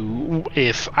credits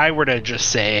if I were to just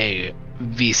say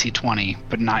VC20,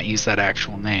 but not use that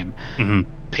actual name,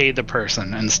 pay the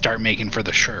person and start making for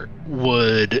the shirt,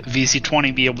 would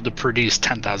VC20 be able to produce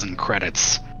 10,000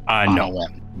 credits? No.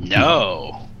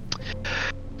 No.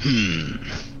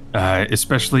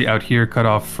 Especially out here, cut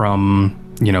off from,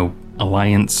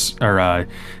 Alliance, or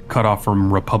cut off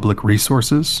from Republic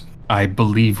resources. I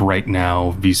believe right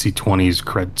now VC20's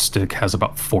cred stick has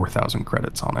about 4,000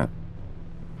 credits on it.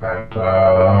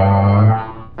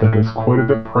 That is quite a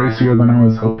bit pricier than I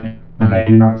was hoping. And I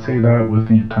do not say that with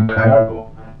the intent to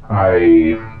haggle.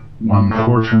 I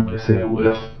unfortunately say it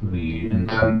with the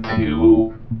intent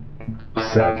to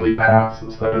sadly pass,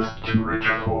 as that is too rich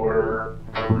for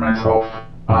myself.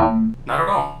 Not at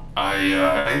all.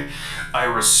 I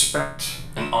respect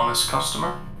an honest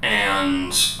customer,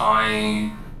 and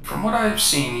from what I've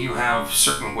seen, you have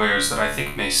certain wares that I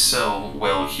think may sell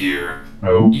well here.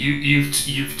 Oh?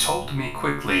 You've told me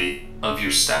quickly of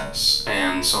your status,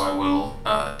 and so I will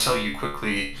tell you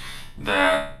quickly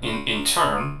that in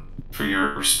turn, for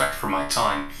your respect for my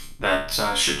time, that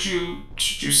should you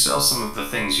sell some of the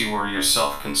things you were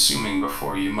yourself consuming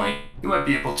before, you might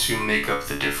be able to make up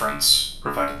the difference,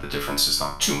 provided the difference is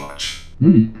not too much.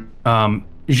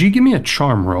 G, give me a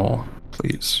charm roll,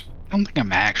 please. I don't think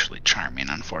I'm actually charming,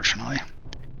 unfortunately.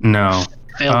 No.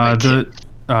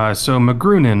 So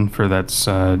Magrunin, for that's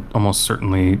almost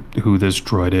certainly who this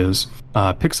droid is,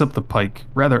 picks up the pike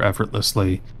rather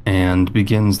effortlessly and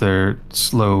begins their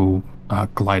slow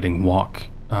gliding walk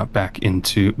back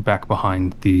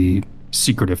behind the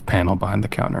secretive panel behind the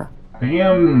counter. I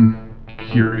am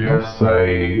curious.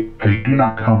 I do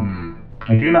not come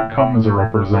as a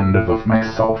representative of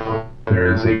myself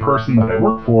there's a person that I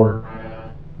work for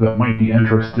that might be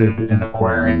interested in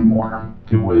acquiring more.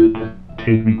 It would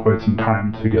take me quite some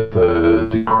time to get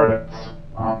the credits,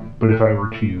 but if I were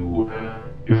to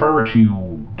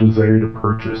desire to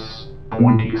purchase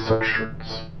 20 such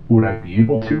shirts, would I be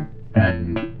able to?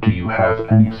 And do you have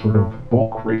any sort of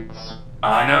bulk rates?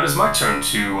 Now it is my turn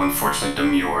to unfortunately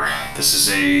demur. This is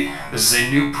a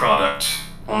new product,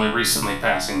 only recently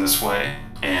passing this way,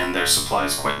 and their supply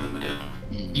is quite limited.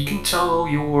 You can tell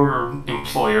your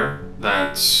employer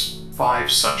that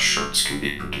 5 such shirts can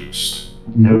be produced.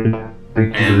 Noted.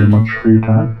 Thank you very much for your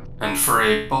time. And for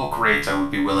a bulk rate, I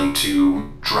would be willing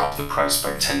to drop the price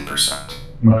by 10%.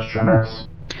 Most generous.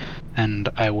 And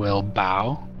I will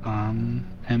bow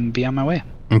and be on my way.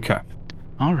 Okay.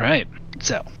 All right.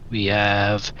 So we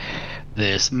have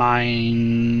this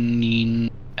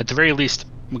mining. At the very least,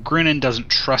 McGrunin doesn't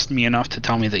trust me enough to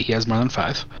tell me that he has more than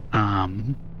 5.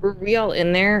 Were we all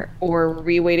in there, or were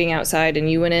we waiting outside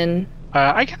and you went in?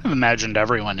 I kind of imagined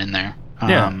everyone in there.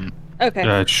 Yeah.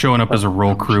 Okay. Showing up as a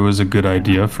roll crew is a good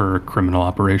idea for criminal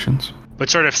operations.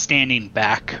 But sort of standing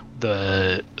back,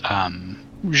 the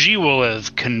G will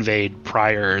have conveyed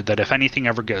prior that if anything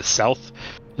ever goes south,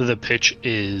 the pitch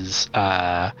is,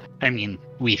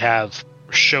 we have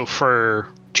chauffeur,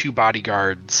 2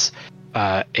 bodyguards,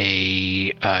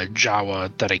 a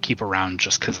Jawa that I keep around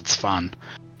just because it's fun,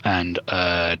 and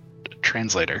a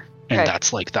translator. And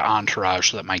that's like the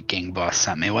entourage that my gang boss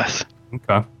sent me with.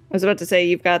 Okay. I was about to say,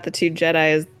 you've got the 2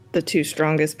 Jedi as the 2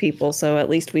 strongest people, so at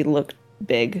least we look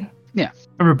big. Yeah.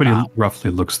 Everybody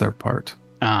roughly looks their part.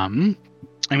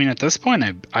 At this point,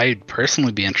 I'd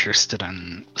personally be interested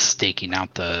in staking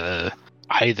out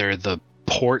either the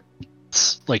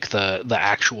ports, like the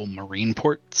actual marine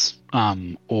ports,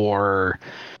 or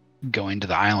going to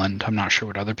the island. I'm not sure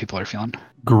what other people are feeling.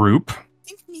 Group. I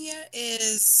think Mia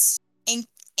is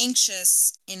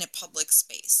anxious in a public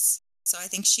space. So I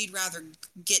think she'd rather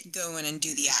get going and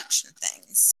do the action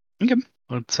things. Okay.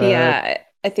 Let's, Yeah,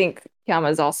 I think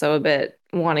Yama's also a bit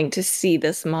wanting to see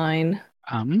this mine.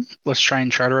 Let's try and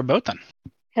charter a boat then.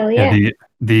 Hell yeah.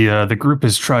 The group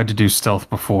has tried to do stealth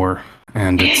before,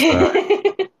 and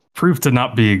it's proved to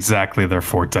not be exactly their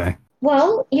forte.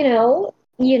 Well, you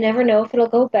never know if it'll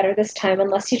go better this time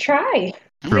unless you try.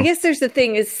 True. I guess there's the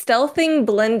thing, is stealthing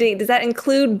blending, does that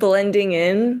include blending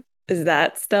in? Is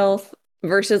that stealth?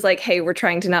 Versus like, hey, we're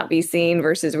trying to not be seen,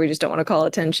 versus we just don't want to call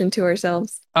attention to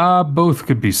ourselves? Both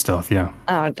could be stealth, yeah.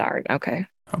 Oh, darn, okay.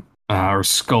 Or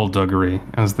skullduggery,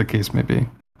 as the case may be.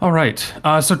 All right.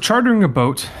 So chartering a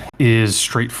boat is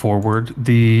straightforward.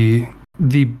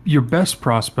 Your best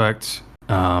prospect,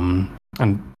 and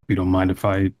if you don't mind if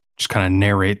I just kind of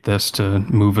narrate this to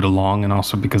move it along, and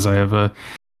also because I have a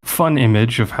fun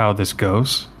image of how this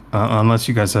goes, unless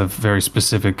you guys have very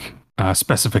specific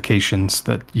specifications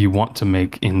that you want to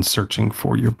make in searching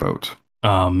for your boat.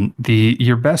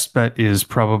 Your best bet is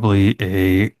probably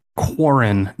a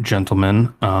Quarren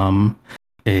gentleman,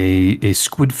 a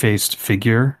squid-faced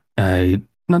figure,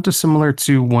 not dissimilar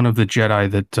to one of the Jedi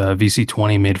that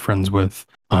VC-20 made friends with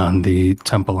on the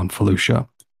temple in Felucia.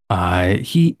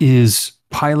 He is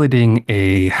piloting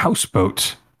a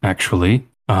houseboat, actually,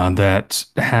 that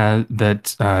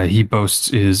he boasts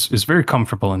is very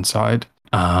comfortable inside,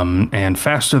 and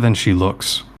faster than she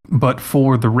looks. But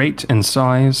for the rate and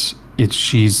size,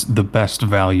 she's the best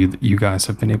value that you guys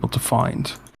have been able to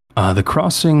find. The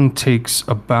crossing takes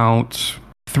about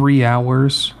 3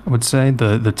 hours, I would say.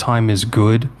 The time is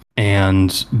good,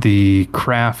 and the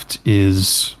craft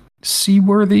is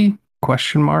seaworthy? ?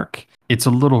 It's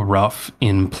a little rough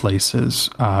in places,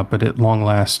 but at long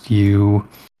last, you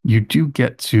do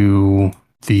get to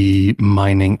the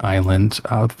mining island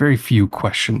with very few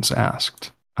questions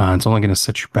asked. It's only going to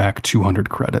set you back 200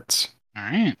 credits. All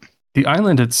right. The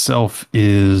island itself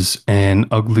is an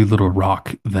ugly little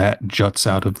rock that juts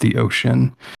out of the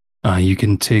ocean. You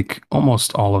can take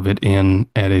almost all of it in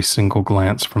at a single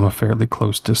glance from a fairly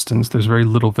close distance. There's very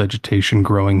little vegetation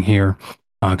growing here,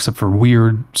 except for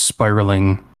weird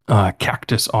spiraling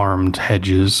cactus-armed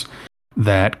hedges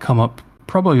that come up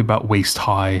probably about waist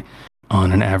high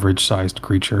on an average-sized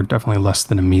creature, definitely less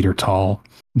than a meter tall.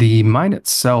 The mine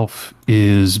itself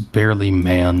is barely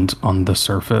manned on the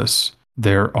surface.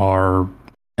 There are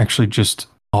actually just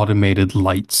automated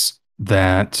lights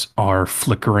that are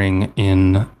flickering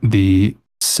in the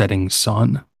setting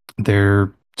sun.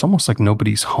 It's almost like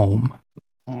nobody's home.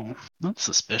 Oh, that's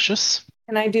suspicious.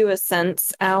 Can I do a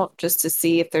sense out just to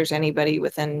see if there's anybody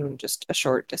within just a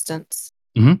short distance?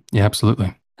 Mm-hmm. Yeah,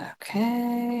 absolutely.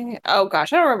 Okay. Oh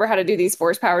gosh, I don't remember how to do these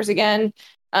force powers again.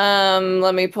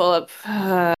 Let me pull up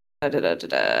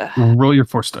Roll your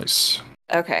force dice.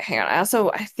 Okay, hang on.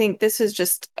 I think this is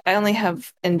just, I only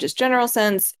have, in just general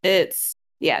sense, it's,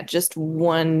 just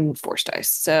one force dice.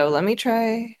 So let me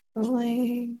try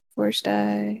rolling force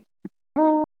die.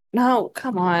 Oh, no,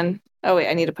 come on. Oh, wait,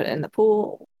 I need to put it in the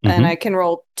pool. And I can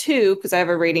roll 2 because I have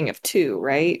a rating of 2,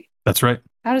 right? That's right.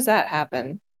 How does that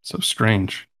happen? So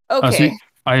strange. Okay. So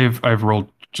I've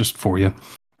rolled just for you.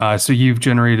 So you've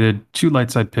generated 2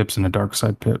 light side pips and a dark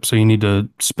side pip. So you need to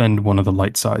spend one of the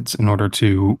light sides in order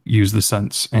to use the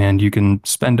sense. And you can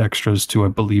spend extras to, I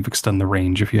believe, extend the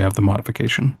range if you have the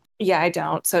modification. Yeah, I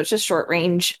don't. So it's just short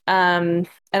range. And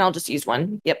I'll just use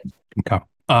one. Yep. Okay.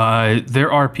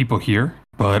 There are people here,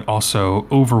 but also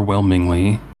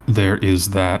overwhelmingly, there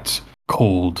is that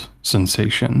cold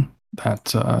sensation,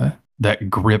 that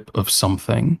grip of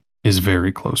something is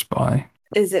very close by.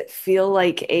 Does it feel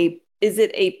like is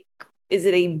it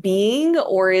a being,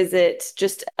 or is it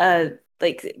just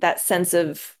like that sense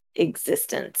of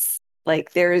existence?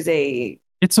 Like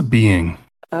It's a being.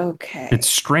 Okay. It's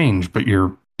strange, but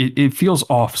it feels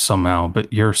off somehow,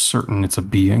 but you're certain it's a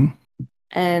being.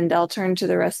 And I'll turn to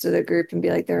the rest of the group and be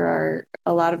like,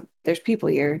 there's people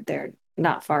here. They're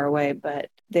not far away, but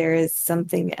there is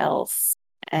something else.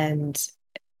 And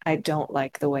I don't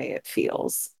like the way it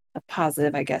feels. A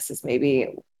positive, I guess, is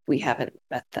maybe we haven't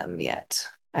met them yet.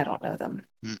 I don't know them.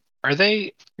 Are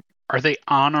they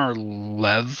on our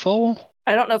level?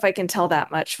 I don't know if I can tell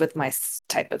that much with my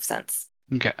type of sense.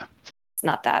 Okay. It's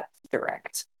not that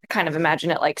direct. I kind of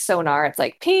imagine it like sonar. It's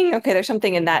like ping. Okay, there's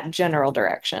something in that general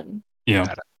direction.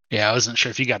 Yeah. Yeah, I wasn't sure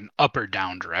if you got an up or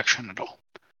down direction at all.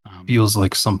 Feels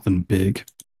like something big.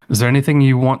 Is there anything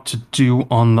you want to do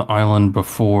on the island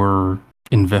before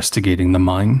investigating the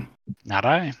mine? Not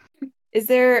I. Is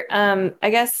there, I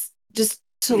guess, just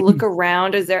to look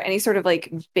around, is there any sort of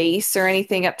like base or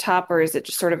anything up top, or is it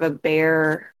just sort of a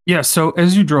bare? Yeah, so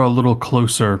as you draw a little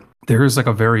closer, there is like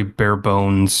a very bare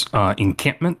bones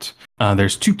encampment.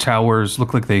 There's 2 towers,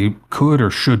 look like they could or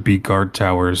should be guard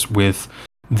towers with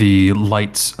the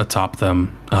lights atop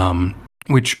them,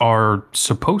 which are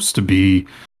supposed to be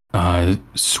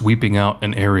sweeping out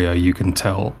an area, you can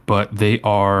tell, but they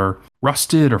are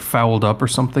rusted or fouled up or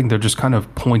something. They're just kind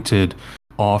of pointed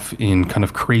off in kind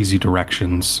of crazy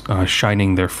directions,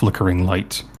 shining their flickering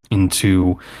light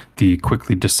into the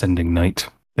quickly descending night.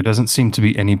 There doesn't seem to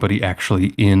be anybody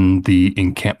actually in the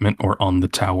encampment or on the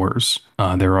towers.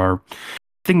 There are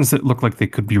things that look like they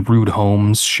could be rude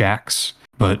homes, shacks,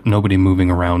 but nobody moving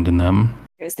around in them.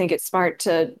 You guys think it's smart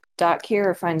to dock here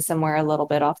or find somewhere a little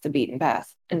bit off the beaten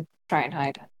path and try and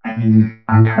hide? I mean,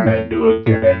 I'm kind of into a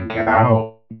get in, get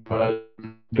out, but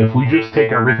if we just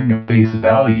take everything at face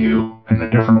value, in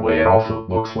a different way, it also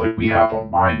looks like we have a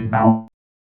mind now.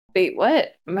 Wait,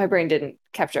 what? My brain didn't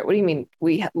capture it. What do you mean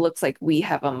looks like we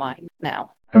have a mind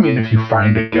now? I mean, if you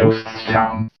find a ghost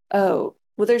town. Oh,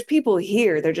 well, there's people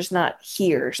here. They're just not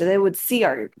here. So they would see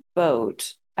our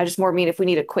boat. I just more mean if we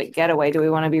need a quick getaway, do we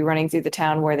want to be running through the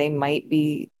town where they might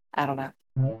be? I don't know.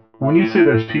 When you say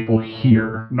there's people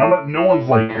here, no one's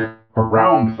like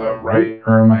around though, right?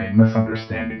 Or am I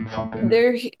misunderstanding something?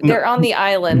 They're on the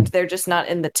island. They're just not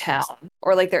in the town,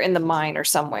 or like they're in the mine or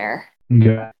somewhere.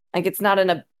 Okay. Like it's not in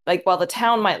a, like while the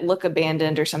town might look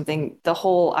abandoned or something, the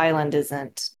whole island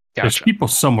isn't. Gotcha. There's people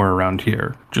somewhere around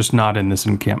here, just not in this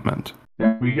encampment.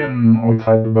 Yeah, we can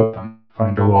outside the boat then.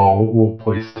 Find a little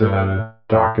place to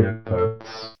dock it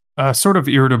that's... Sort of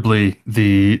irritably,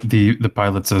 the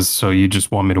pilot says, "So you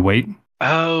just want me to wait?"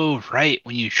 Oh, right.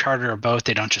 When you charter a boat,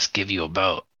 they don't just give you a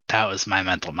boat. That was my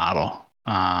mental model.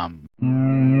 I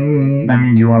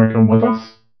mean, you want to come with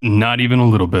us? Not even a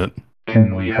little bit.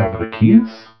 Can we have the keys?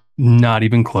 Not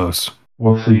even close.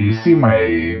 Well, so you see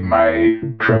my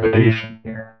trepidation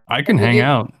here. I can hang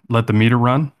out, let the meter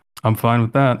run. I'm fine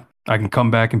with that. I can come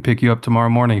back and pick you up tomorrow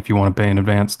morning if you want to pay in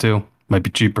advance too. Might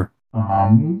be cheaper.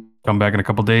 Come back in a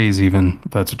couple days even,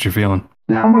 if that's what you're feeling.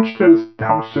 How much does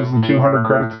the 200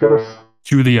 credits get us?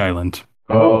 To the island.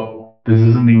 Oh, this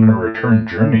isn't even a return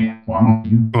journey. Wow.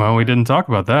 Well, we didn't talk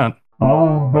about that.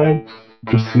 Oh, it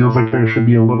just feels like there should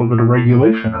be a little bit of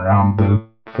regulation around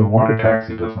the water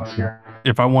taxi business here.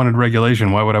 If I wanted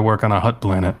regulation, why would I work on a hut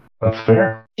planet? That's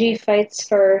fair. G fights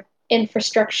for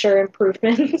infrastructure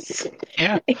improvements.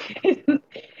 Yeah.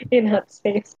 in hut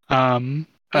space.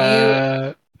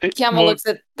 Kiama looks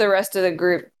at the rest of the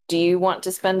group. Do you want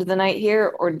to spend the night here,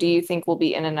 or do you think we'll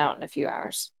be in and out in a few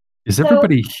hours? Is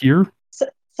everybody here?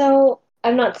 So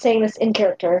I'm not saying this in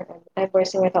character. I'm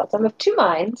voicing my thoughts. I'm of 2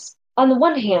 minds. On the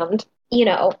one hand,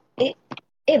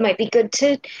 it might be good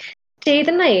to stay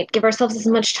the night, give ourselves as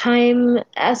much time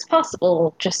as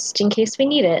possible, just in case we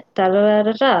need it.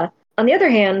 on the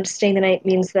other hand, staying the night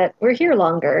means that we're here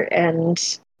longer,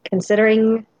 and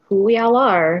considering who we all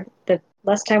are, the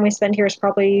less time we spend here is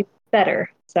probably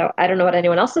better. So I don't know what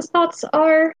anyone else's thoughts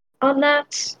are on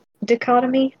that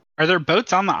dichotomy. Are there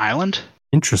boats on the island?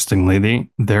 Interestingly,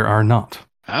 there are not.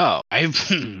 Oh,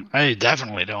 I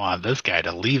definitely don't want this guy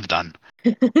to leave then.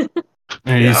 And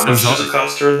he Yeah, how much says, does it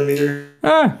cost to run the meter?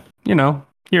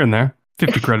 here and there,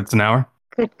 50 credits an hour.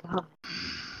 Good God.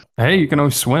 Hey, you can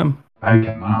always swim. I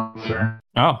cannot, sir.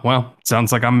 Oh, well,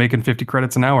 sounds like I'm making 50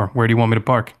 credits an hour. Where do you want me to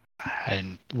park?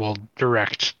 And we'll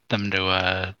direct them to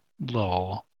a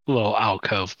little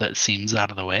alcove that seems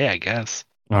out of the way, I guess.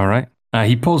 All right.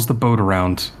 He pulls the boat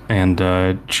around and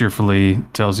cheerfully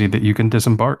tells you that you can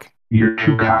disembark. You're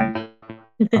too kind.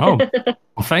 Oh,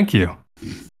 well, thank you.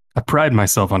 I pride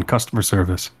myself on customer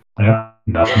service. Yeah,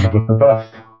 nothing but the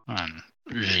best.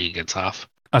 And he gets off.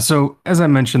 So, as I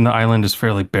mentioned, the island is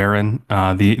fairly barren.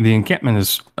 The encampment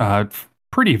is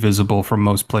pretty visible from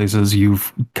most places.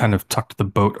 You've kind of tucked the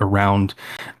boat around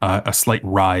a slight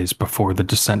rise before the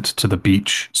descent to the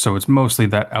beach. So it's mostly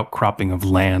that outcropping of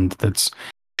land that's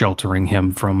sheltering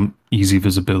him from easy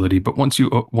visibility. But once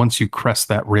you crest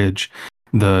that ridge,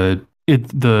 the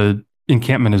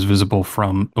encampment is visible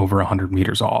from over 100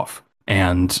 meters off,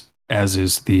 and as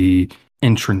is the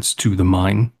entrance to the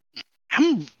mine.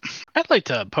 I'd like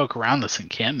to poke around this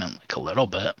encampment like a little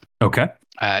bit. Okay.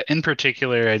 In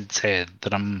particular, I'd say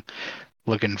that I'm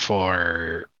looking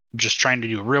for just trying to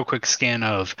do a real quick scan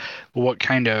of what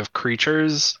kind of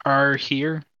creatures are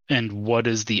here and what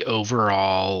is the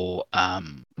overall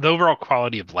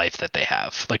quality of life that they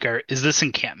have. Like, is this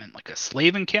encampment like a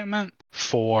slave encampment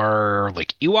for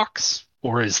like Ewoks,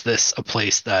 or is this a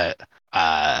place that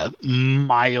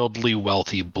mildly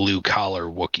wealthy blue collar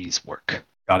Wookiees work?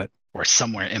 Got it. Or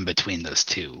somewhere in between those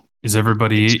two. Is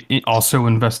everybody also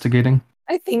investigating?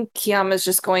 I think Kiama's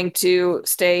just going to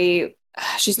stay.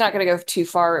 She's not going to go too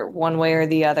far one way or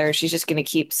the other. She's just going to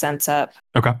keep sense up.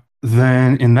 Okay.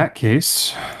 Then in that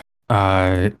case,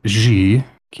 G,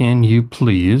 can you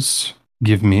please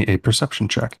give me a perception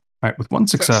check? All right, with one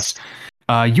success,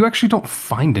 you actually don't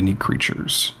find any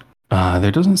creatures.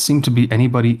 There doesn't seem to be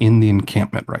anybody in the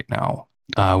encampment right now.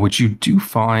 What you do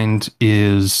find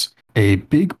is a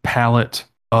big pallet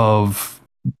of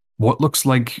what looks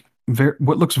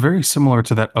very similar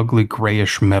to that ugly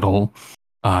grayish metal,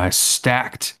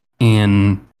 stacked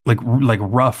in like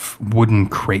rough wooden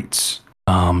crates,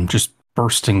 just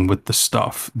bursting with the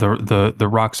stuff. The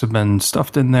rocks have been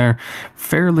stuffed in there,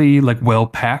 fairly like well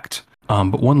packed.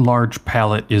 But one large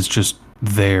pallet is just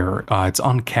there. It's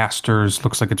on casters.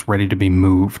 Looks like it's ready to be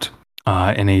moved.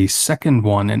 And a second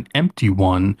one, an empty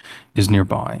one, is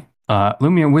nearby.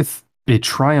 Lumia, with a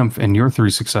triumph and your 3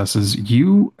 successes,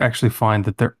 you actually find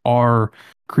that there are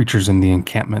creatures in the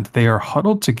encampment. They are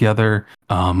huddled together,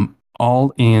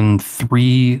 all in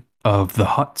 3 of the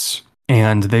huts,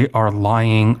 and they are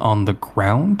lying on the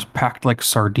ground, packed like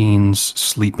sardines,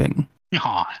 sleeping.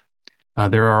 Aww.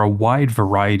 There are a wide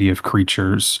variety of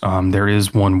creatures. There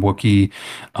is one Wookiee,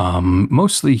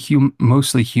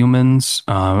 mostly humans,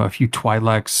 a few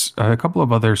Twi'leks, a couple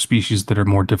of other species that are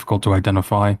more difficult to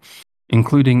identify,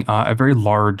 including a very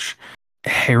large,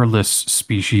 hairless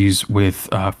species with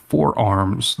 4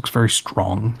 arms. Looks very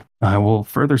strong. I will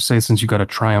further say, since you got a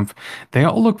triumph, they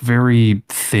all look very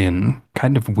thin,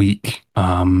 kind of weak,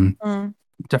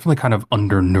 definitely kind of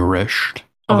undernourished.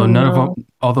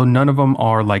 Although none of them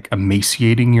are like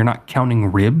emaciating, you're not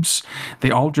counting ribs.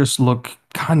 They all just look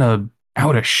kind of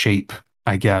out of shape,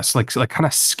 I guess, like kind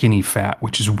of skinny fat,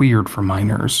 which is weird for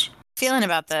miners. Feeling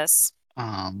about this?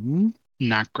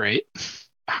 Not great.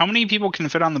 How many people can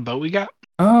fit on the boat we got?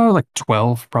 Like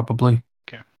 12 probably.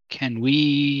 Okay. Can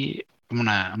we? I'm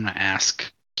gonna ask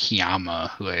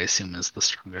Kiama, who I assume is the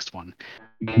strongest one.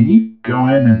 Can you go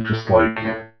in and just like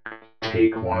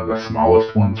take one of the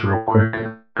smallest ones real quick,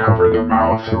 cover their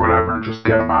mouths or whatever, and just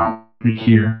get them out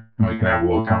here, and we can have a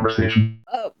little conversation?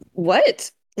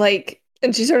 What? Like,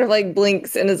 and she sort of like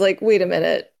blinks and is like, wait a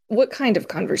minute, what kind of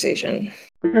conversation?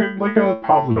 Like a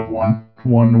positive one.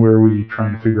 One where we try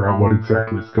and figure out what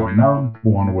exactly is going on.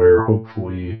 One where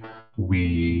hopefully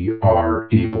we are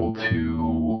able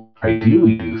to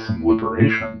ideally do some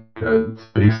liberation, because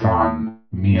based on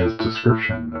Mia's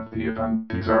description of the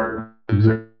event, these are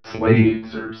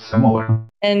slaves or similar.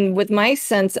 And with my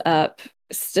sense up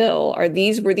still, were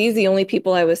these the only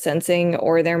people I was sensing,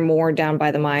 or are there more down by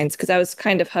the mines? Because I was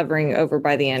kind of hovering over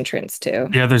by the entrance too.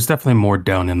 Yeah, there's definitely more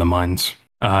down in the mines.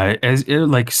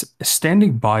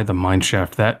 Standing by the mine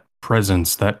shaft, that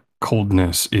presence, that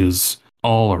coldness is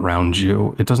all around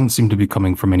you. It doesn't seem to be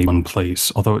coming from any one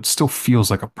place, although it still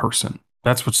feels like a person.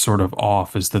 That's what's sort of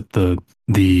off, is that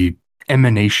the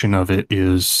emanation of it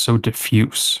is so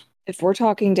diffuse. If we're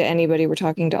talking to anybody, we're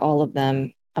talking to all of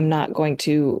them. I'm not going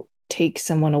to take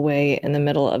someone away in the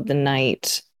middle of the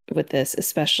night with this,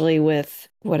 especially with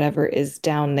whatever is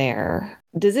down there.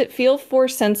 Does it feel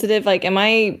force sensitive? Like, am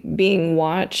I being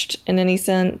watched in any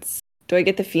sense? Do I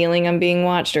get the feeling I'm being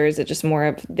watched, or is it just more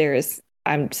of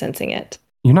I'm sensing it?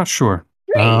 You're not sure.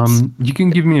 Great. You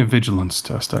can give me a vigilance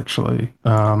test, actually.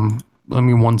 Let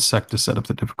me 1 sec to set up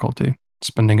the difficulty.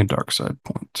 Spending a dark side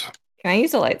point. Can I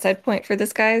use a light side point for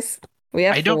this, guys? We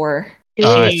have I don't- 4.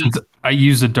 Since I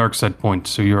use a dark side point,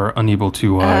 so you are unable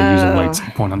to use a light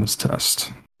side point on this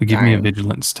test. Give me a Darn.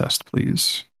 vigilance test,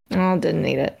 please. Oh, didn't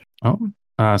need it.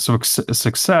 So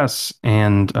success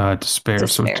and despair.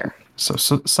 Despair. So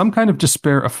some kind of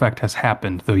despair effect has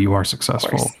happened, though you are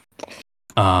successful.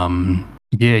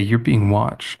 Yeah, you're being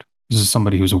watched. This is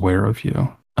somebody who's aware of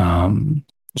you.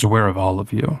 Who's aware of all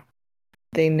of you.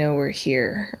 They know we're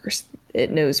here, or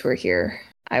it knows we're here.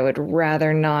 I would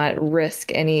rather not risk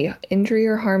any injury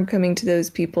or harm coming to those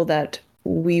people that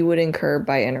we would incur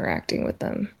by interacting with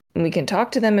them. And we can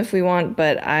talk to them if we want,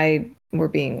 but we're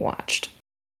being watched.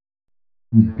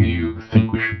 Do you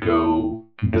think we should go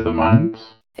into the mines?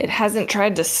 It hasn't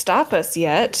tried to stop us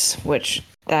yet, which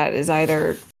that is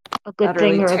either A good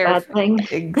utterly thing or a bad thing.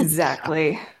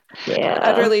 Exactly. Yeah.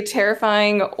 Utterly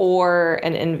terrifying or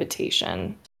an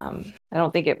invitation. I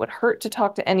don't think it would hurt to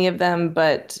talk to any of them,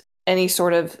 but any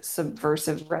sort of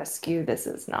subversive rescue, this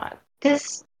is not.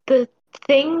 Does the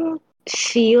thing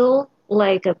feel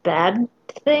like a bad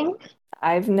thing?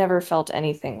 I've never felt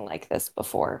anything like this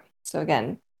before. So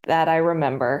again, that I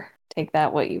remember. Take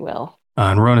that what you will.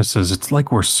 And Rona says, it's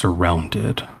like we're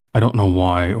surrounded. I don't know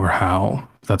why or how.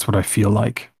 That's what I feel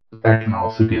like. That can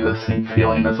also be the same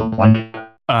feeling as a blanket.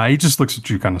 He just looks at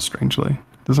you kind of strangely.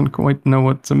 Doesn't quite know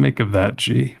what to make of that,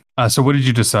 G. So what did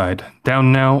you decide?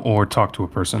 Down now or talk to a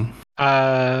person?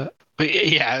 But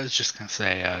yeah, I was just gonna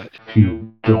say, If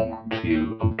you don't want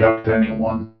to abduct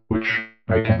anyone, which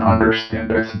I can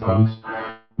understand, I suppose,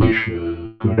 we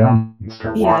should go down and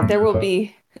start walking. Yeah,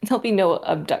 there'll be no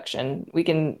abduction. We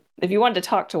can, if you want to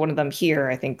talk to one of them here,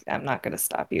 I think I'm not going to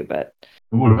stop you, but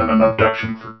It would have been an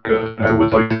abduction for good. I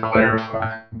would like to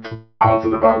clarify. It's a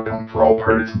positive outcome for all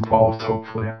parties involved,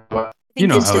 hopefully. But You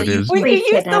know how it is. when you use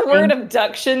the Kidnapping. word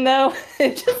abduction, though,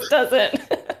 it just doesn't.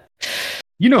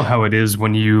 You know how it is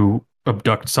when you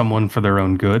abduct someone for their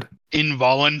own good.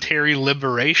 involuntary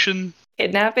liberation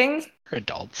Kidnapping? for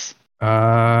adults.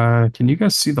 Can you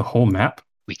guys see the whole map?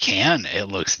 We can. It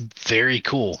looks very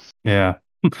cool. Yeah.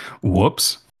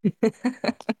 Whoops.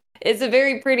 It's a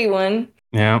very pretty one.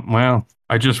 Yeah, well,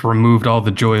 I just removed all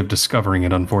the joy of discovering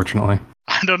it, unfortunately.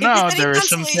 I don't If know. it's any There is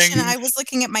consolation, something. I was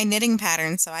looking at my knitting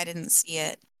pattern, so I didn't see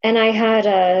it. And I had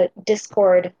a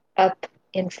Discord up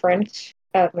in front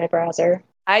of my browser.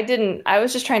 I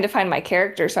was just trying to find my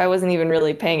character, so I wasn't even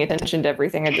really paying attention to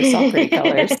everything. I just saw pretty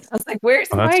colors. I was like, where's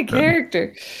Oh, that's my good.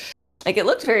 character? Like, it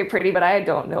looked very pretty, but I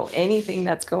don't know anything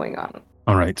that's going on.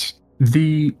 All right.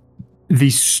 The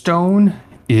stone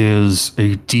is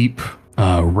a deep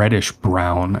reddish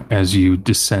brown as you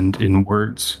descend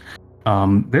inwards.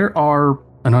 There are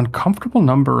an uncomfortable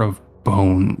number of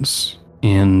bones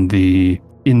in the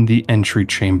entry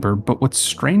chamber, but what's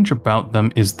strange about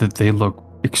them is that they look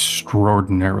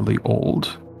extraordinarily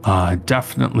old.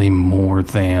 Definitely more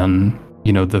than,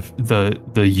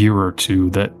 the year or two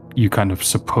that you kind of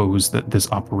suppose that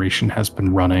this operation has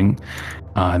been running.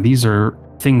 These are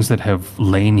things that have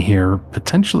lain here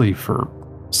potentially for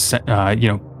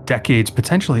decades,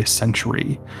 potentially a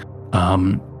century.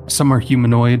 Some are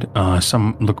humanoid,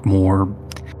 some look more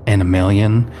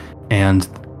animalian, and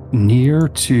near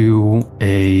to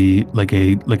a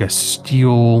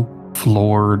steel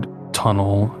floored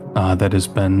tunnel that has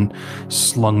been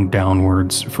slung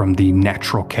downwards from the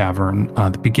natural cavern,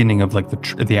 the beginning of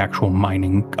the actual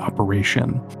mining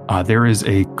operation. There is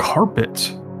a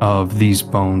carpet of these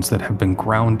bones that have been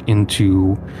ground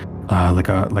into like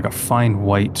a fine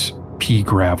white pea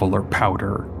gravel or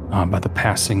powder by the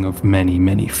passing of many,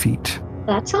 many feet.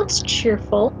 That sounds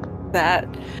cheerful. That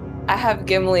I have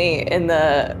Gimli in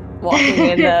the walking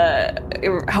in the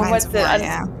Mines of War, it?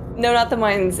 yeah. No, not the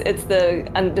mines. It's the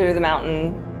under the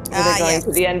mountain where they're going Yes.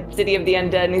 to the city of the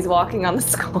undead, and he's walking on the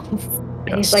skulls.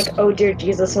 And he's like, oh dear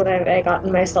Jesus, what have I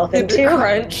gotten myself The into?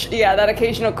 crunch, yeah, that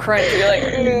occasional crunch. You're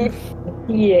like,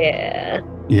 Yeah.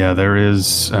 Yeah, there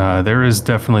is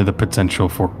definitely the potential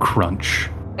for crunch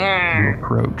to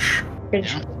approach.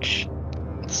 Pretty much.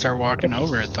 Let's start walking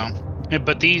over it though. Yeah,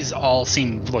 but these all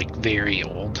seem like very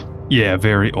old. Yeah,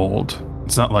 very old.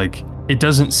 It's not like, it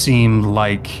doesn't seem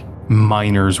like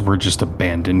miners were just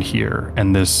abandoned here,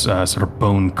 and this sort of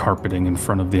bone carpeting in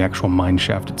front of the actual mine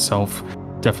shaft itself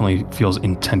definitely feels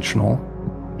intentional.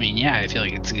 I mean, yeah, I feel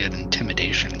like it's a good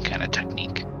intimidation kind of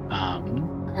technique. All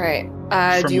right.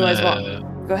 Do you guys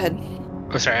want? Go ahead.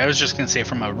 Oh, sorry, I was just going to say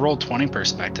from a Roll20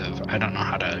 perspective, I don't know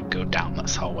how to go down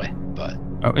this hallway, but...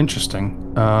 Oh,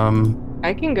 interesting.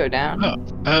 I can go down.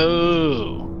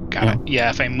 Oh, got it. Yeah,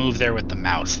 if I move there with the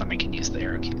mouse, then I can use the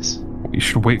arrow keys. You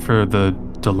should wait for the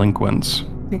delinquents.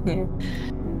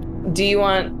 Do you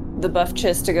want the buff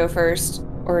chist to go first?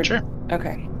 Or Sure.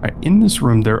 Okay. All right, in this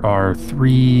room, there are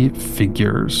 3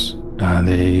 figures.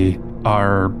 They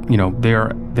are,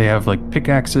 they have like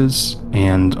pickaxes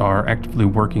and are actively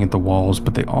working at the walls,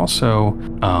 but they also,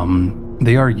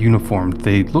 they are uniformed.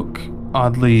 They look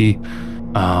oddly,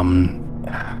 I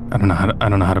don't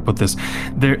know how to put this.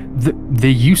 They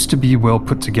used to be well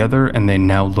put together, and they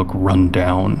now look run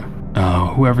down.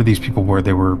 Whoever these people were,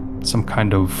 they were some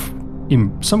kind of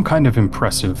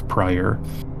impressive prior.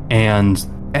 And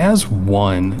as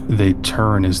one, they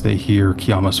turn as they hear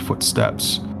Kiama's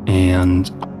footsteps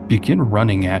and begin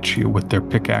running at you with their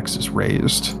pickaxes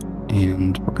raised.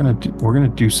 And we're gonna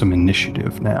do some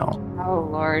initiative now. Oh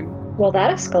Lord. Well,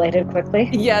 that escalated quickly.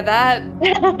 Yeah, that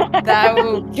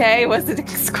okay.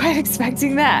 Wasn't quite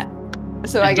expecting that.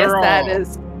 So I guess that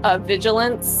is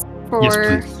vigilance for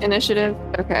Yes, initiative.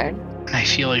 Okay. And I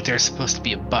feel like there's supposed to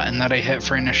be a button that I hit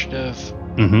for initiative,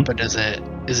 Mm-hmm. but is it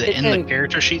It in the can-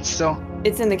 character sheet still?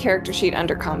 It's in the character sheet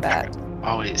under combat.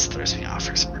 Always throws me off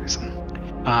for some reason.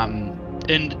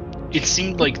 And it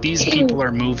seemed like these people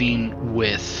are moving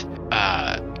with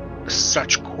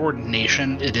such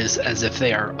coordination. It is as if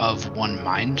they are of one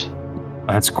mind.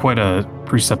 That's quite a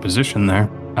presupposition there,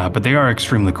 but they are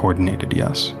extremely coordinated.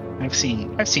 Yes. I've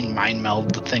seen mind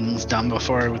meld things done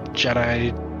before with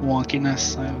Jedi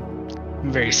wonkiness.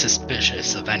 I'm very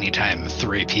suspicious of any time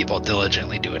 3 people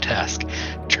diligently do a task,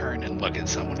 turn and look at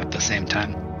someone at the same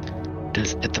time. It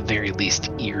is at the very least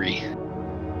eerie.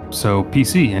 So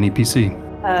PC, any PC?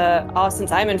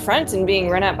 Since I'm in front and being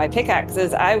run at by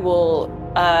pickaxes, I will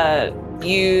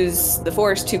use the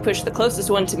force to push the closest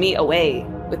one to me away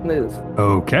with move.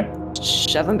 Okay.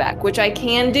 Shove them back, which I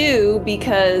can do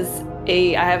because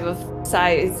I have a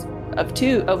size of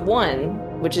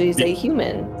 1, which is a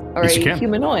human or Yes, a you can.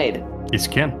 humanoid. Yes,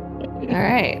 you can. All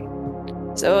right.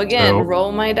 So again, So-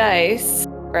 roll my dice,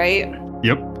 right?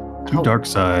 Yep. 2 Oh. dark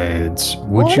sides.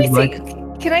 Would Well, you let me like? see.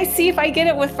 Can I see if I get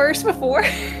it with first before?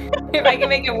 If I can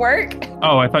make it work?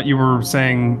 Oh, I thought you were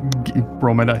saying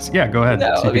roll my dice. Yeah, go ahead.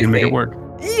 No, See if let you can me make see. it work.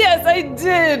 Yes, I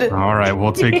did. All right,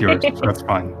 we'll take yours. That's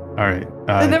fine. All right.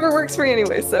 It never works for me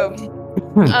anyway, so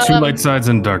 2 light sides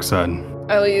and dark side.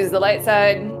 I will use the light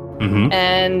side, Mm-hmm.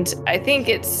 and I think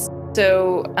it's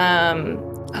so.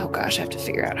 Oh gosh, I have to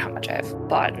figure out how much I have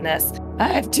bought in this. I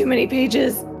have too many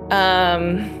pages.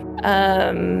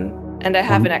 And I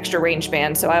have an extra range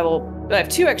band, so I have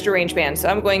 2 extra range bands, so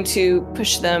I'm going to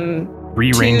push them.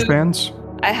 3 range 2 bands.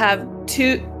 I have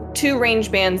two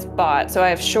range bands bought, so I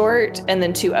have short and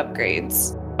then 2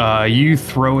 upgrades. You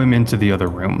throw him into the other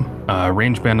room.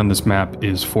 Range band on this map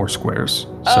is 4 squares.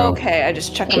 So Okay, I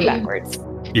just chuck them backwards.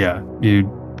 yeah, you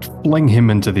fling him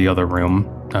into the other room.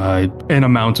 An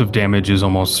amount of damage is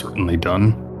almost certainly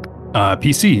done.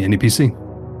 PC, any PC?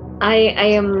 I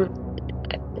am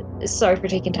sorry for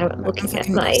taking time. I'm looking at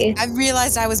my. I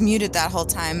realized I was muted that whole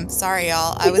time. Sorry,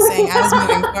 y'all. I was saying I was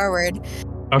moving forward.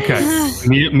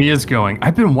 Okay, Mia's going.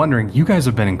 I've been wondering, you guys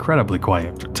have been incredibly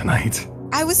quiet tonight.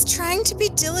 I was trying to be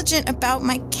diligent about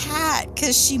my cat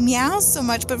because she meows so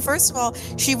much. But first of all,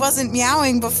 she wasn't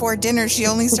meowing before dinner. She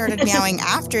only started meowing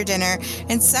after dinner.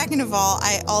 And second of all,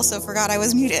 I also forgot I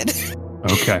was muted.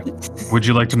 Okay. Would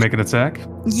you like to make an attack?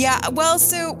 Yeah, well,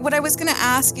 so what I was going to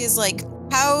ask is like,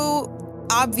 how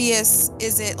obvious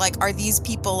is it? Like, are these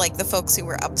people like the folks who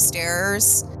were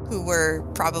upstairs who were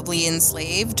probably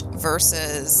enslaved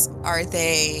versus are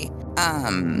they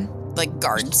like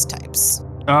guards types?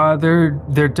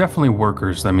 They're definitely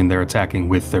workers. I mean, they're attacking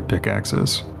with their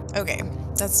pickaxes. Okay,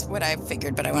 that's what I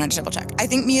figured, but I wanted to double check. I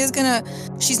think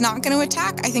she's not gonna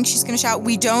attack. I think she's gonna shout,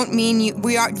 "We don't mean you.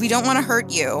 We don't want to hurt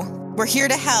you. We're here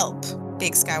to help."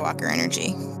 Big Skywalker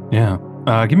energy. Yeah.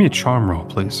 Give me a charm roll,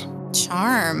 please.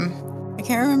 Charm. I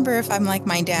can't remember if I'm like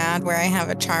my dad, where I have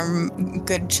a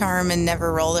good charm and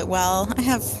never roll it well. I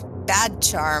have bad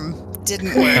charm.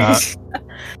 Didn't work.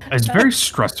 It's very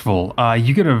stressful.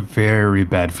 You get a very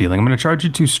bad feeling. I'm going to charge you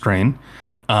 2 strain.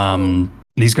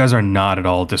 These guys are not at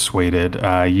all dissuaded.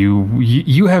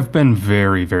 You have been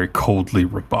very, very coldly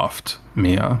rebuffed,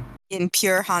 Mia. In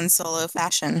pure Han Solo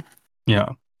fashion. Yeah.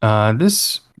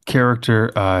 This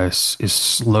character is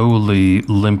slowly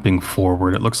limping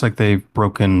forward. It looks like they've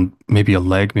broken maybe a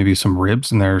leg, maybe some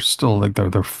ribs, and they're still like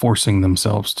they're forcing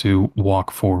themselves to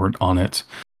walk forward on it.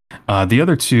 The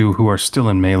other two who are still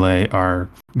in melee are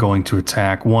going to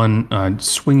attack. One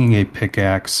swinging a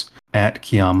pickaxe at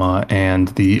Kiyama, and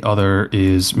the other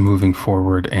is moving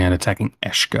forward and attacking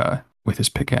Eshka with his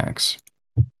pickaxe.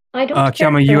 I don't care.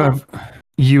 Kiyama,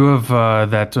 you have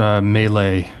that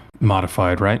melee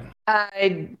modified, right?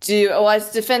 I do. Well,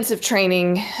 it's defensive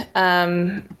training.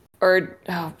 Oh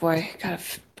boy, gotta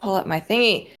pull up my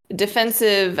thingy.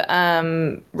 Defensive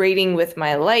rating with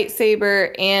my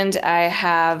lightsaber, and I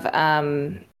have.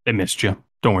 They missed you.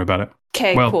 Don't worry about it.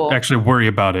 Okay, well, cool. Actually, worry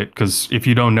about it, because if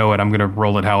you don't know it, I'm going to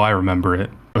roll it how I remember it.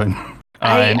 But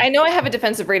I know I have a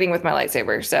defensive rating with my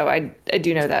lightsaber, so I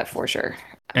do know that for sure.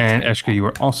 And Eshka, you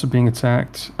are also being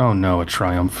attacked. Oh no, a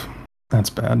triumph. That's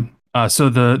bad. So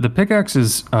the pickaxe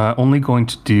is only going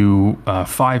to do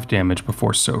 5 damage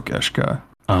before soak, Eshka.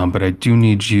 But I do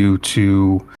need you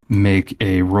to make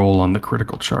a roll on the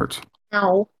critical chart.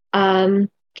 No. Can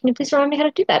you please remind me how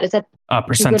to do that? Is that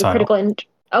percentile?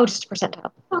 Just a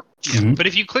percentile. Oh. Mm-hmm. But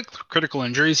if you click critical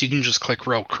injuries, you can just click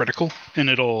roll critical, and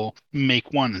it'll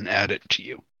make one and add it to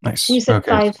you. Nice. You said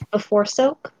 5 before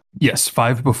soak? Yes,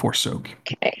 5 before soak.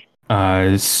 Okay.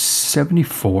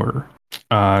 74.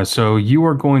 So you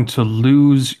are going to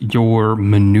lose your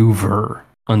maneuver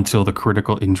until the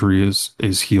critical injury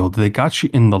is healed. They got you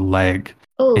in the leg.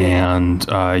 Ooh. And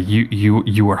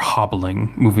you are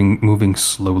hobbling, moving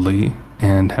slowly,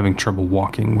 and having trouble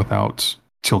walking without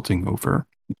tilting over.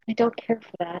 I don't care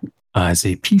for that. As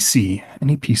a PC,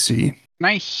 any PC. Can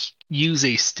I use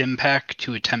a stim pack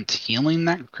to attempt healing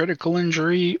that critical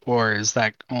injury, or is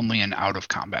that only an out of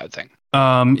combat thing?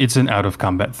 It's an out of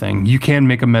combat thing. You can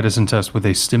make a medicine test with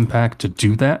a stim pack to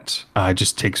do that. It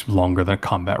just takes longer than a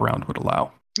combat round would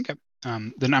allow. Okay.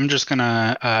 Then I'm just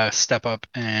gonna step up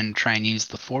and try and use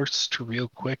the force to real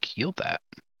quick heal that.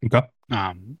 Okay.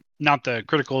 Not the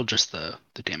critical, just the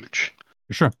damage.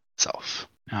 For sure. Itself.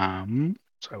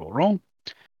 So I will roll,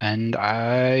 and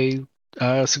I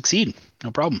succeed.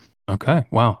 No problem. Okay.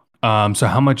 Wow. So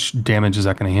how much damage is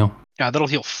that going to heal? Yeah, that'll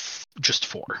heal just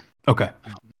 4. Okay.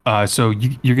 So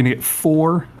you're going to get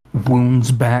 4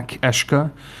 wounds back,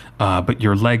 Eshka, but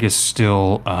your leg is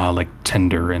still like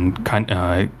tender and kind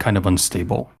of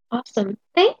unstable. Awesome.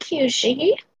 Thank you,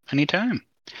 Shiggy. Anytime.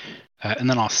 And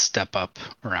then I'll step up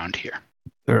around here.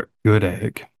 They're good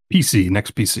egg. PC,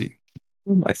 next PC.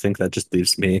 I think that just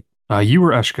leaves me. You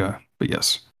were Eshka, but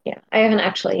yes. Yeah, I haven't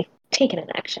actually taken an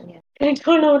action yet. I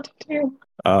don't know what to do.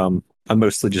 I'm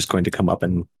mostly just going to come up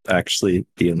and actually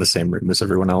be in the same room as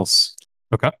everyone else.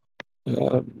 Okay.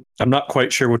 I'm not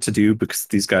quite sure what to do because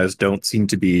these guys don't seem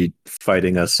to be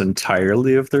fighting us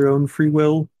entirely of their own free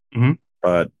will. Mm-hmm.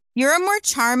 But you're a more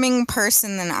charming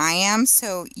person than I am,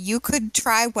 so you could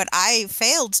try what I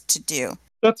failed to do.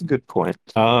 That's a good point.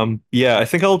 Yeah, I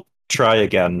think I'll try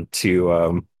again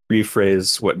to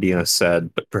rephrase what Nina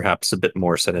said, but perhaps a bit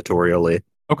more senatorially.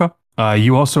 Okay.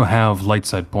 You also have light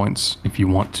side points if you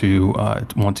want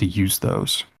to use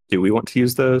those. Do we want to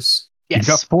use those? Yes. You've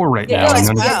got 4 right now.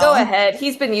 Go ahead.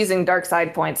 He's been using dark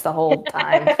side points the whole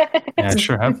time. Yeah,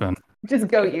 sure have been. Just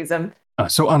go use them.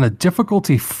 So on a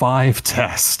difficulty 5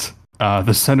 test,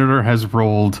 the senator has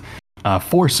rolled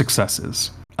 4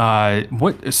 successes.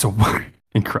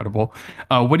 Incredible.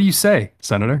 What do you say,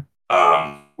 Senator?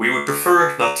 We would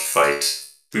prefer not to fight.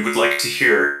 We would like to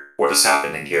hear what is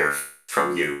happening here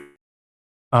from you.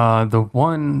 The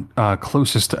one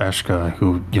closest to Eshka,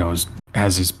 who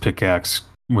has his pickaxe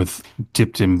with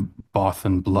dipped in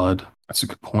Bothan blood. That's a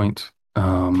good point.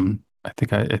 I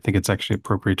think it's actually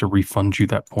appropriate to refund you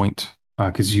that point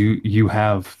because you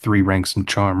have 3 ranks in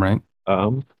charm, right?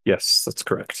 Yes, that's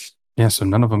correct. Yeah, so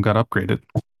none of them got upgraded.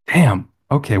 Damn.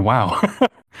 Okay. Wow.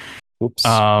 Oops.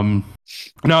 No,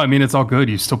 I mean it's all good.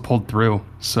 You still pulled through,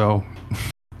 so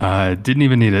didn't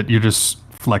even need it. You're just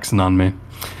flexing on me.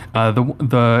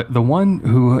 The one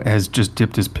who has just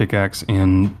dipped his pickaxe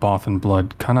in Bothan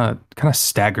blood kind of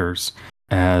staggers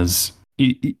as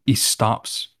he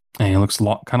stops and he looks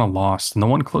kind of lost. And the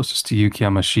one closest to you,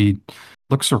 Kiyama, she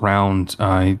looks around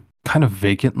kind of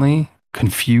vacantly,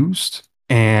 confused,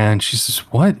 and she says,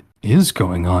 "What is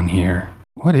going on here?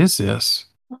 What is this?"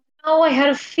 Oh, I had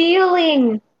a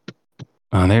feeling.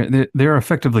 They're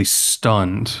effectively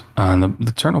stunned.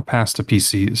 The turn will pass to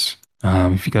PCs.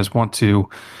 If you guys want to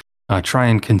try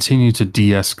and continue to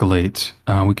de-escalate,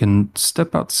 we can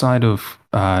step outside of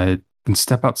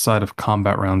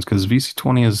combat rounds because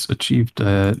VC20 has achieved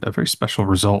a very special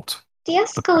result.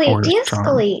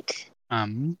 De-escalate.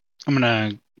 I'm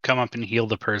gonna come up and heal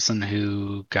the person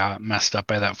who got messed up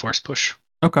by that force push.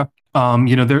 Okay.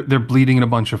 They're bleeding in a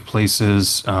bunch of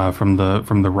places from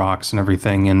the rocks and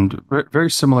everything, and very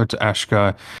similar to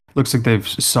Eshka. Looks like they've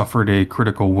suffered a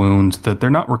critical wound that they're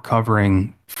not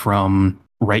recovering from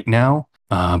right now.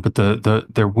 But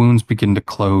their wounds begin to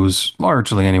close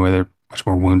largely anyway. They're much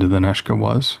more wounded than Eshka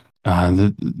was.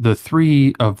 The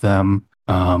three of them.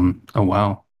 Oh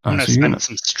wow! I'm gonna spend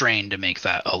some strain to make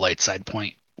that a light side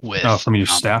point with. Oh, from your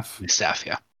staff. My staff,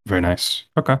 yeah. Very nice.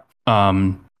 Okay.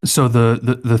 So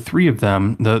the three of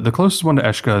them, the closest one to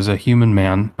Eshka is a human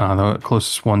man. The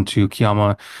closest one to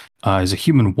Kiyama is a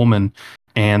human woman,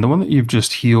 and the one that you've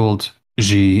just healed,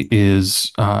 Ji,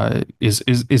 is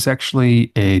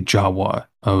actually a Jawa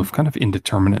of kind of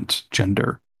indeterminate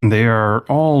gender. They are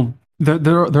all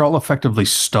they're all effectively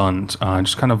stunned,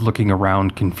 just kind of looking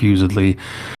around confusedly,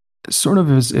 sort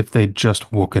of as if they'd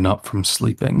just woken up from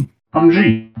sleeping. I'm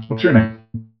Ji. What's your name?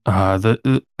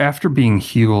 After being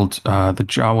healed, the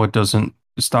Jawa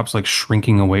stops like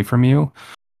shrinking away from you,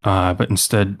 but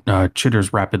instead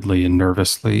chitters rapidly and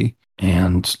nervously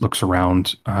and looks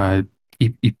around.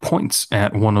 He points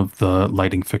at one of the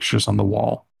lighting fixtures on the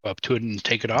wall. Up to it and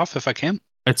take it off if I can.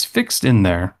 It's fixed in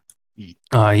there. He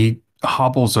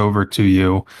hobbles over to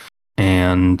you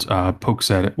and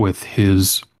pokes at it with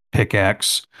his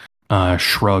pickaxe,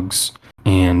 shrugs,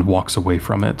 and walks away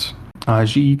from it.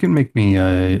 Ji, you can make me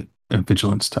a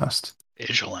vigilance test.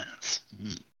 Vigilance.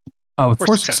 With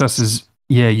 4 successes,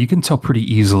 yeah, you can tell pretty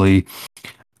easily.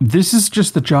 This is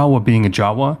just the Jawa being a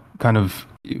Jawa, kind of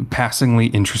passingly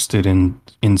interested in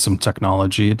some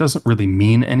technology. It doesn't really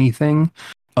mean anything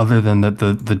other than that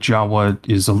the Jawa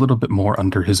is a little bit more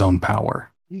under his own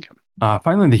power. Okay.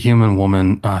 Finally, the human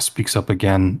woman speaks up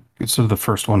again. It's sort of the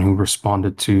first one who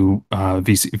responded to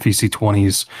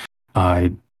VC20's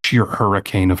sheer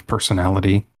hurricane of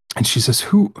personality, and she says,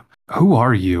 "Who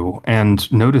are you?" And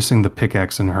noticing the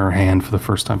pickaxe in her hand for the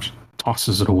first time, she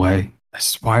tosses it away. This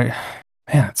is why,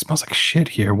 man, it smells like shit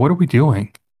here. What are we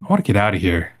doing? I want to get out of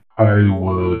here. I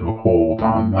would hold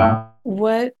on that.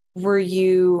 What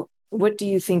do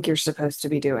you think you're supposed to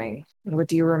be doing? What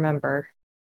do you remember?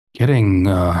 Getting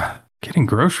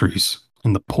groceries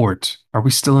in the port. Are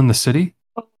we still in the city?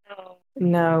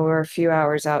 No, we're a few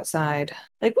hours outside.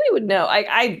 Like, we would know.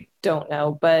 I don't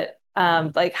know, but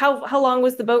like how long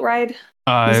was the boat ride?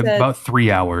 About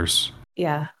 3 hours.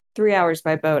 Yeah, 3 hours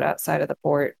by boat outside of the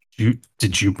port.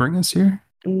 Did you bring us here?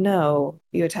 No,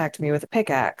 you attacked me with a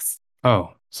pickaxe.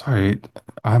 Oh, sorry.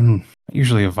 I'm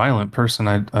usually a violent person.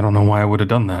 I don't know why I would have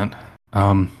done that.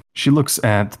 She looks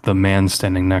at the man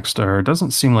standing next to her. It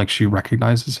doesn't seem like she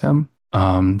recognizes him.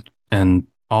 And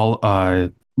all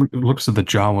looks at the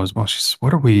Jawa as well. She says,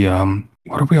 what are we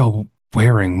all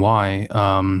wearing? Why?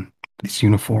 These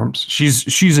uniforms.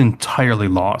 She's entirely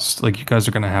lost. Like, you guys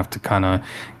are gonna have to kind of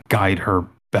guide her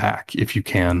back if you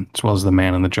can, as well as the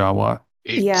man and the Jawa.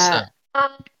 Yeah. I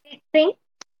think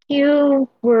you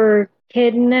were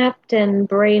kidnapped and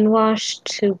brainwashed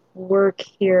to work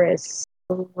here as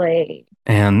slave.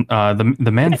 And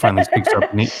the man finally speaks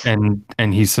up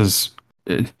and he says,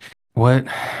 What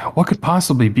could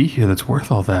possibly be here that's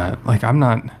worth all that? Like, I'm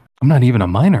not even a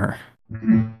minor.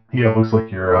 Yeah, it looks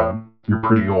like you're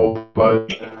pretty old,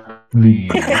 but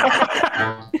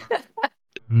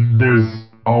there's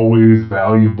always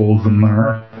valuables in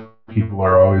there. People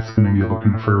are always going to be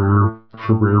looking for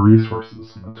rare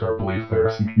resources, and that's our belief there,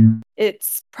 CQ.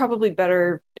 It's probably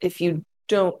better if you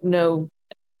don't know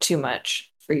too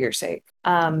much for your sake.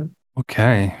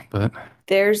 Okay, but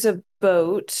there's a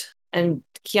boat, and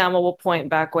Kiyama will point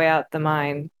back way out the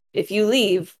mine. If you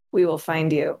leave, we will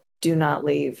find you. Do not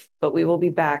leave, but we will be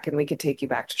back and we can take you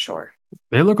back to shore.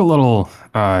 They look a little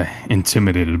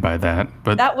intimidated by that,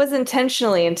 but that was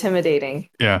intentionally intimidating.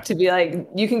 Yeah. To be like,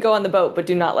 you can go on the boat, but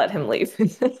do not let him leave.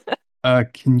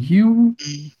 Can you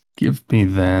give me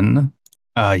then?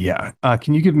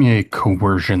 Can you give me a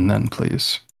coercion then,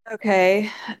 please? Okay,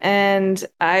 and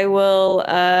I will.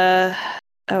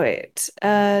 Upgrade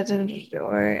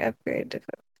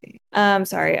difficulty.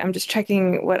 Sorry, I'm just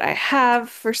checking what I have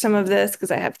for some of this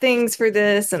because I have things for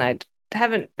this, and I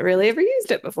haven't really ever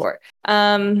used it before.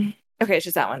 Okay, it's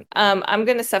just that one. I'm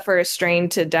gonna suffer a strain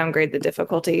to downgrade the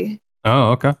difficulty.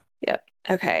 Oh, okay. Yep.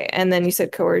 Okay, and then you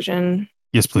said coercion.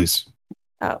 Yes, please.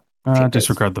 Oh.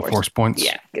 Disregard the force points.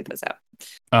 Yeah, get those out.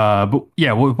 But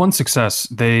yeah, with one success,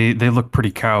 they look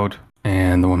pretty cowed,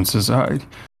 and the woman says, "All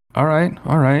right.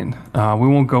 We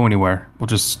won't go anywhere. We'll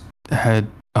just head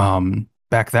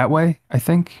back that way, I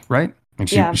think, right?" And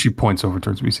she points over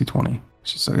towards VC20.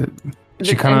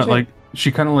 She kind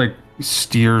of like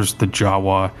steers the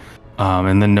Jawa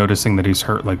and then noticing that he's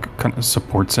hurt, like kind of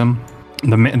supports him.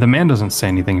 The man doesn't say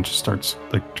anything, and just starts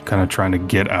like kind of trying to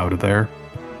get out of there.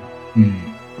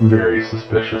 Very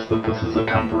suspicious that this is a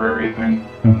temporary thing,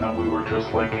 and that we were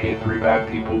just like, hey, 3 bad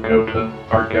people, go to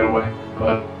our getaway,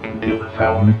 but can deal with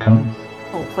that when it comes. The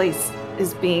whole place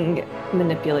is being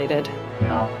manipulated.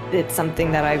 Yeah. It's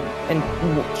something that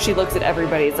and she looks at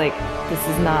everybody, it's like, this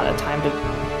is not a time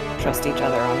to trust each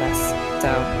other on this.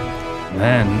 So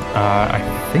Then I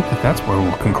think that's where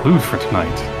we'll conclude for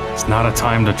tonight. It's not a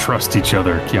time to trust each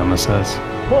other, Kiyama says.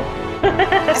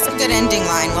 That's a good ending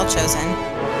line. Well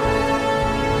chosen.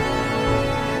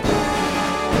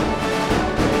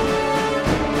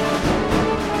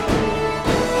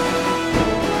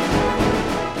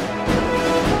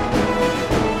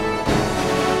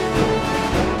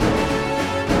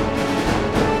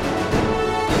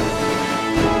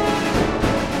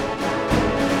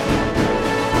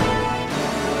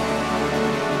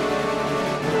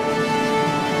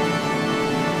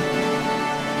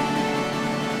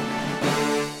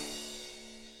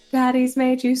 Daddy's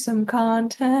made you some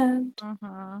content.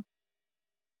 Uh-huh.